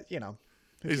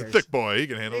 He's a thick boy. He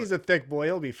can handle it. He's a thick boy.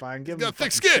 He'll be fine. Give him got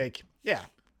thick skin. Steak. Yeah.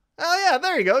 Oh, yeah,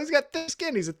 there you go. He's got thick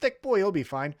skin. He's a thick boy. He'll be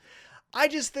fine. I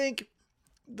just think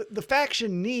the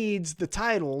faction needs the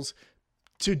titles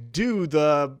to do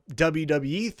the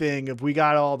WWE thing if we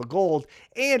got all the gold.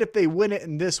 And if they win it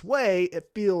in this way, it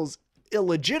feels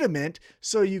illegitimate.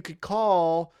 So you could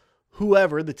call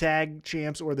whoever, the tag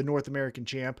champs or the North American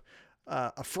champ,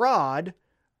 a fraud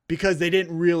because they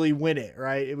didn't really win it,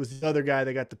 right? It was the other guy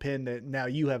that got the pin that now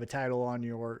you have a title on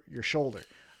your shoulder.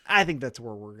 I think that's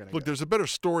where we're going to go. Look, there's a better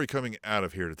story coming out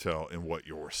of here to tell in what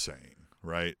you're saying,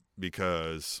 right?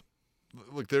 Because,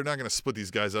 look, they're not going to split these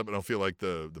guys up. I don't feel like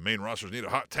the main rosters need a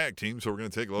hot tag team, so we're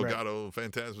going to take Legado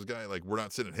Fantasma's guy. Like, we're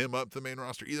not sending him up to the main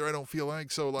roster either, I don't feel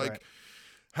like. So, like,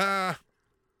 I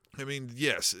mean,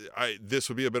 yes, this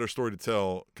would be a better story to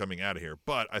tell coming out of here.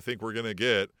 But I think we're going to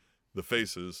get the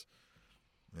faces,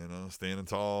 standing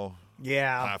tall,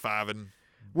 high-fiving.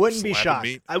 Wouldn't be shocked.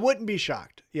 I wouldn't be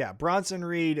shocked. Yeah, Bronson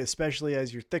Reed, especially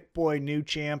as your thick boy new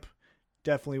champ,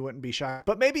 definitely wouldn't be shocked.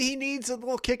 But maybe he needs a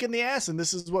little kick in the ass, and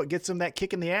this is what gets him that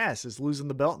kick in the ass, is losing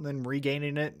the belt and then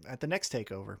regaining it at the next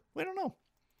takeover. We don't know.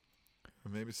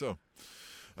 Maybe so.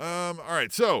 All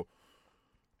right, so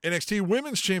NXT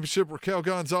Women's Championship, Raquel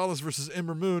Gonzalez versus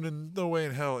Ember Moon, and no way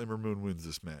in hell Ember Moon wins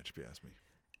this match, if you ask me.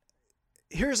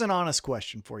 Here's an honest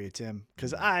question for you, Tim,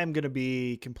 because I'm going to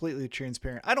be completely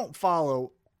transparent. I don't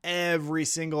follow every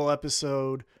single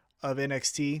episode of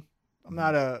NXT.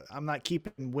 I'm not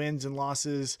keeping wins and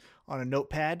losses on a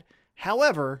notepad.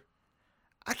 However,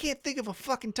 I can't think of a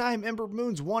fucking time Ember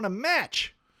Moon's won a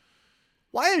match.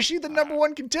 Why is she the number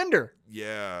one contender?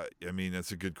 Yeah, I mean,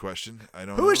 that's a good question. I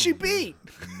don't know. Who has she beat?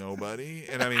 Nobody.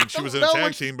 And I mean, she was in a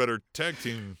tag team, but her tag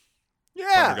team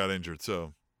partner got injured,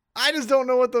 so. I just don't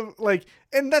know what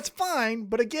and that's fine,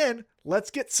 but again, let's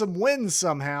get some wins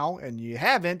somehow, and you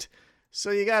haven't,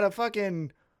 so you got a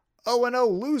fucking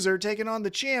 0-0 loser taking on the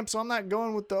champ, so I'm not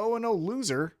going with the 0-0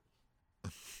 loser.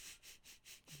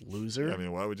 Loser? I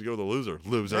mean, why would you go with the loser?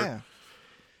 Loser. Yeah.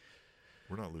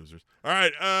 We're not losers. All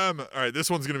right, this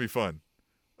one's going to be fun.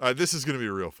 This is going to be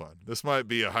real fun. This might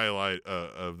be a highlight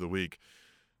of the week.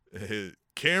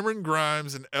 Cameron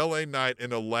Grimes and LA Knight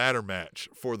in a ladder match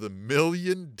for the $1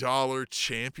 million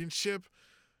championship.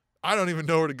 I don't even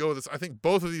know where to go with this. I think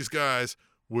both of these guys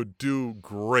would do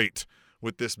great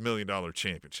with this $1 million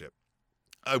championship.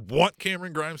 I want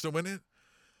Cameron Grimes to win it.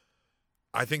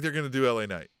 I think they're going to do LA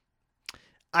Knight.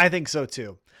 I think so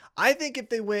too. I think if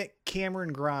they went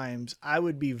Cameron Grimes, I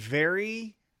would be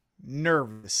very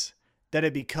nervous that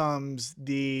it becomes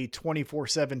the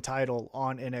 24/7 title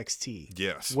on NXT.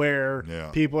 Yes. Where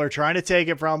people are trying to take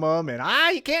it from him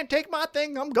and you can't take my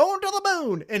thing. I'm going to the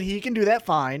moon. And he can do that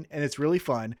fine. And it's really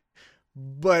fun,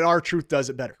 but R-Truth does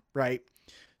it better. Right.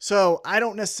 So I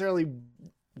don't necessarily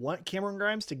want Cameron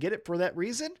Grimes to get it for that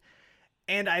reason.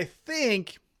 And I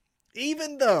think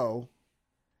even though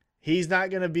he's not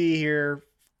going to be here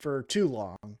for too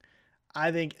long,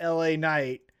 I think LA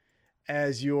Knight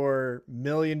as your $1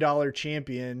 million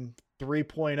champion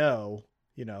 3.0,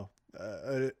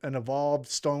 an evolved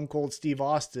Stone Cold Steve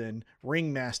Austin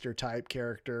ringmaster type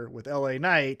character with LA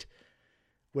Knight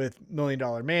with $1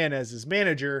 Million Man as his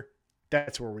manager.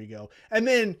 That's where we go. And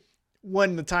then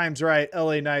when the time's right,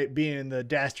 LA Knight being the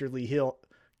dastardly heel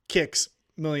kicks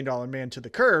 $1 Million Man to the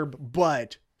curb.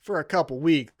 But for a couple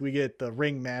weeks, we get the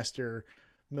ringmaster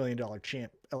 $1 Million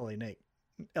champ LA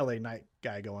Knight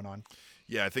guy going on.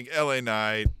 Yeah, I think LA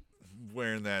Knight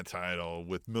wearing that title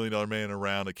with $1 Million Man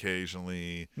around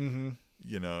occasionally,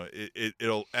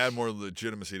 it'll add more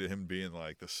legitimacy to him being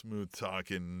like the smooth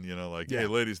talking, hey,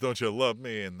 ladies, don't you love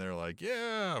me? And they're like,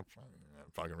 yeah,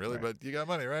 fucking really, right. But you got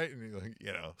money, right? And you're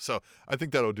like, so I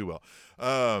think that'll do well.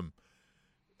 And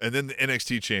then the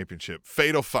NXT Championship,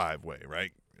 Fatal 5-Way,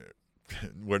 right?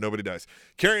 Where nobody dies.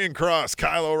 Karrion Kross,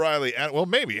 Kyle O'Reilly. Well,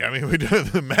 maybe. I mean,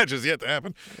 the match is yet to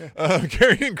happen.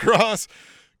 Karrion Kross,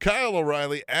 Kyle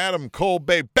O'Reilly, Adam Cole,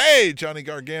 Bay, Johnny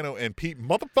Gargano, and Pete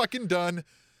motherfucking Dunne.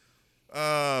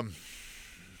 Karrion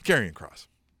Kross.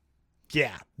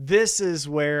 Yeah, this is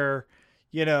where,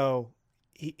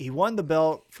 he won the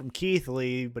belt from Keith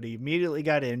Lee, but he immediately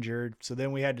got injured. So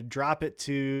then we had to drop it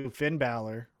to Finn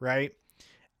Balor, right?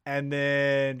 And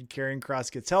then Karrion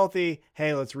Kross gets healthy.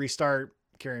 Hey, let's restart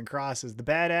Karrion Kross as the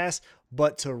badass.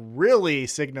 But to really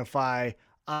signify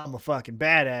I'm a fucking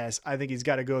badass, I think he's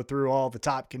got to go through all the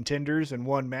top contenders in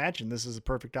one match, and this is a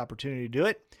perfect opportunity to do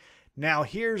it. Now,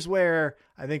 here's where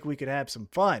I think we could have some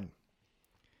fun.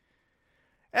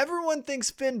 Everyone thinks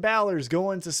Finn Balor's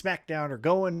going to SmackDown or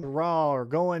going to Raw or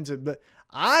but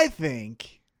I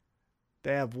think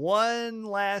they have one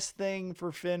last thing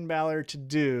for Finn Balor to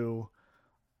do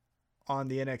on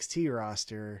the NXT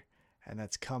roster, and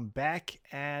that's come back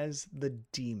as the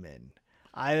Demon.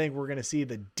 I think we're going to see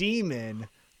the Demon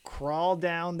crawl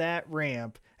down that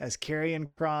ramp as Karrion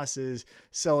Kross is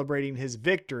celebrating his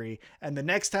victory. And the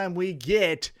next time we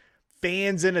get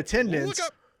fans in attendance,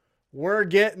 we're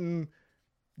getting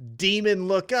Demon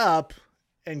Look Up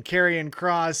and Karrion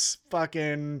Kross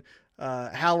fucking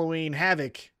Halloween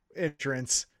Havoc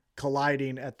entrance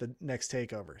colliding at the next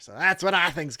takeover. So that's what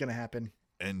I think is going to happen.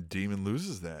 And Demon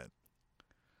loses that.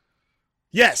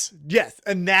 Yes.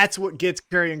 And that's what gets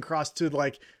Karrion Kross to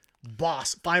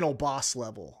final boss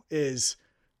level is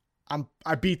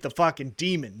I beat the fucking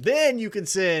Demon. Then you can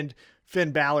send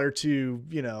Finn Balor to,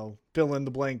 fill in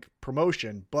the blank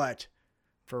promotion. But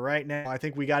for right now, I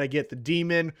think we got to get the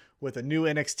Demon with a new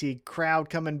NXT crowd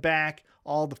coming back,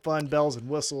 all the fun bells and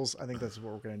whistles. I think that's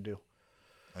what we're going to do.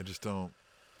 I just don't.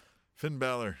 Finn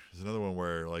Balor is another one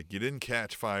where you didn't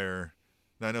catch fire.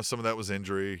 Now, I know some of that was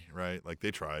injury, right?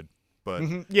 They tried, but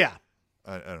yeah,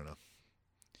 I don't know.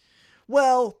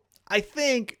 Well, I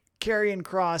think Karrion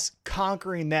Kross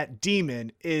conquering that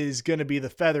Demon is going to be the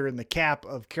feather in the cap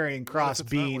of Karrion Kross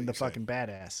being the fucking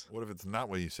badass. What if it's not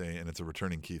what you say and it's a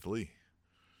returning Keith Lee?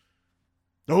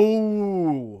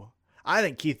 Oh, I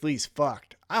think Keith Lee's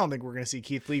fucked. I don't think we're going to see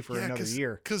Keith Lee for another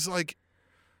year. Because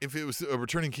if it was a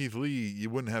returning Keith Lee,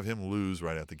 you wouldn't have him lose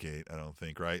right out the gate, I don't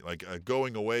think, right? A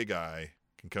going away guy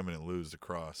can come in and lose the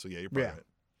Cross. So, yeah, you're probably right.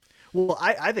 Well,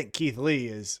 I think Keith Lee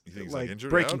is You think he's, like injured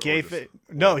breaking out, or kayfabe.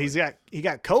 just- No, he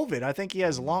got COVID. I think he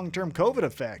has long-term COVID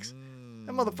effects.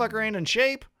 That motherfucker ain't in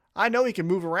shape. I know he can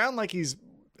move around like he's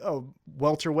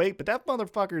welterweight, but that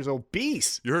motherfucker's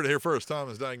obese. You heard it here first. Tom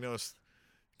has diagnosed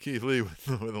Keith Lee with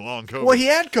a long COVID. Well, he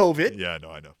had COVID. Yeah,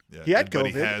 no, I know. Yeah, He had but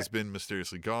he COVID. has been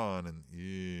mysteriously gone, and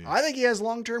yeah. I think he has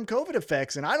long-term COVID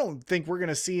effects, and I don't think we're going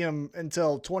to see him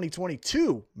until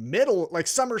 2022, like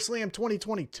SummerSlam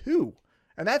 2022.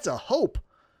 And that's a hope.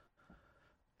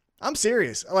 I'm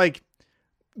serious. Like,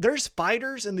 there's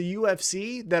fighters in the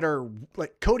UFC that are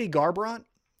like Cody Garbrandt,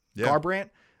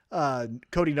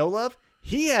 Cody No Love.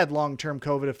 He had long-term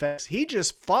COVID effects. He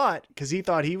just fought because he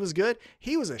thought he was good.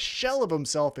 He was a shell of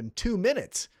himself in 2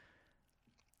 minutes.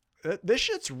 This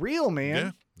shit's real, man.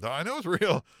 Yeah, no, I know it's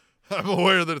real. I'm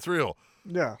aware that it's real.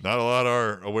 Yeah. Not a lot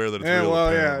are aware that it's real. Well,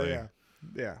 apparently.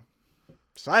 yeah.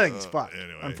 So I think it's fucked.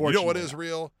 Anyway, unfortunately, you know what is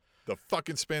real? The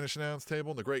fucking Spanish announce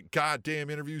table and the great goddamn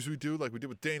interviews we do, like we did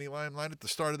with Danny LimeLight at the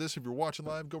start of this. If you're watching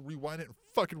live, go rewind it and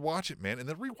fucking watch it, man. And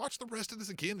then rewatch the rest of this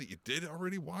again that you did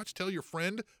already watch. Tell your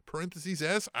friend,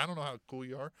 (S). I don't know how cool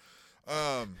you are.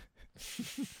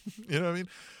 You know what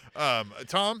I mean?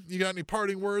 Tom, you got any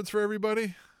parting words for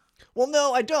everybody? Well,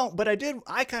 no, I don't, but I did.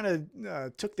 I kind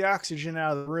of took the oxygen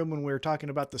out of the room when we were talking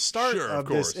about the start of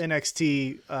this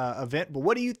NXT event. But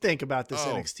what do you think about this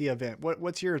NXT event?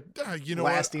 What's your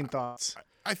lasting thoughts?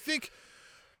 I think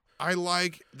I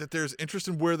like that there's interest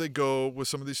in where they go with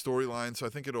some of these storylines. So I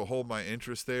think it'll hold my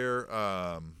interest there,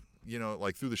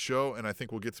 like through the show. And I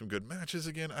think we'll get some good matches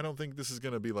again. I don't think this is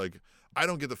going to be like, I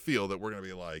don't get the feel that we're going to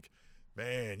be like,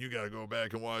 man, you got to go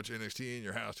back and watch NXT in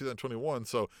your house 2021.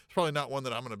 So it's probably not one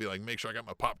that I'm going to be like, make sure I got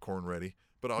my popcorn ready,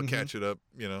 but I'll catch it up,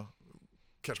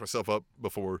 catch myself up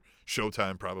before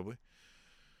showtime probably.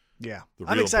 Yeah. The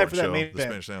I'm real excited for that show, main the event.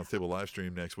 Spanish Announce Table live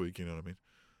stream next week. You know what I mean?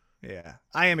 Yeah.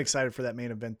 I am excited for that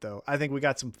main event though. I think we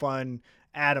got some fun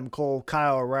Adam Cole,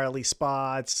 Kyle O'Reilly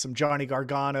spots, some Johnny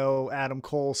Gargano, Adam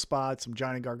Cole spots, some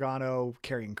Johnny Gargano,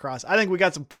 Karrion Kross. I think we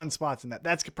got some fun spots in that.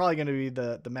 That's probably going to be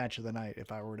the match of the night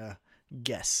if I were to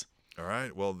guess. All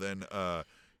right. Well, then,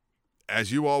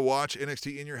 as you all watch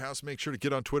NXT in your house, make sure to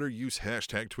get on Twitter. Use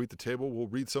hashtag #TweetTheTable. We'll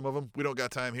read some of them. We don't got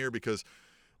time here because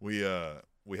we had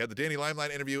the Danny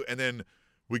LimeLight interview, and then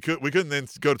we couldn't then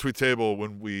go to Tweet the Table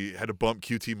when we had to bump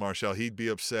QT Marshall. He'd be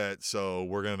upset, so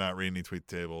we're gonna not read any Tweet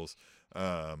the Tables.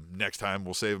 Next time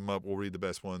we'll save them up. We'll read the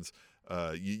best ones.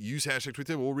 Use hashtag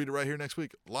 #TweetTheTable. We'll read it right here next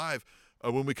week live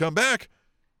when we come back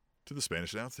to the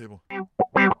Spanish Announce Table.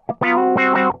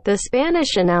 The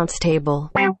Spanish Announce Table.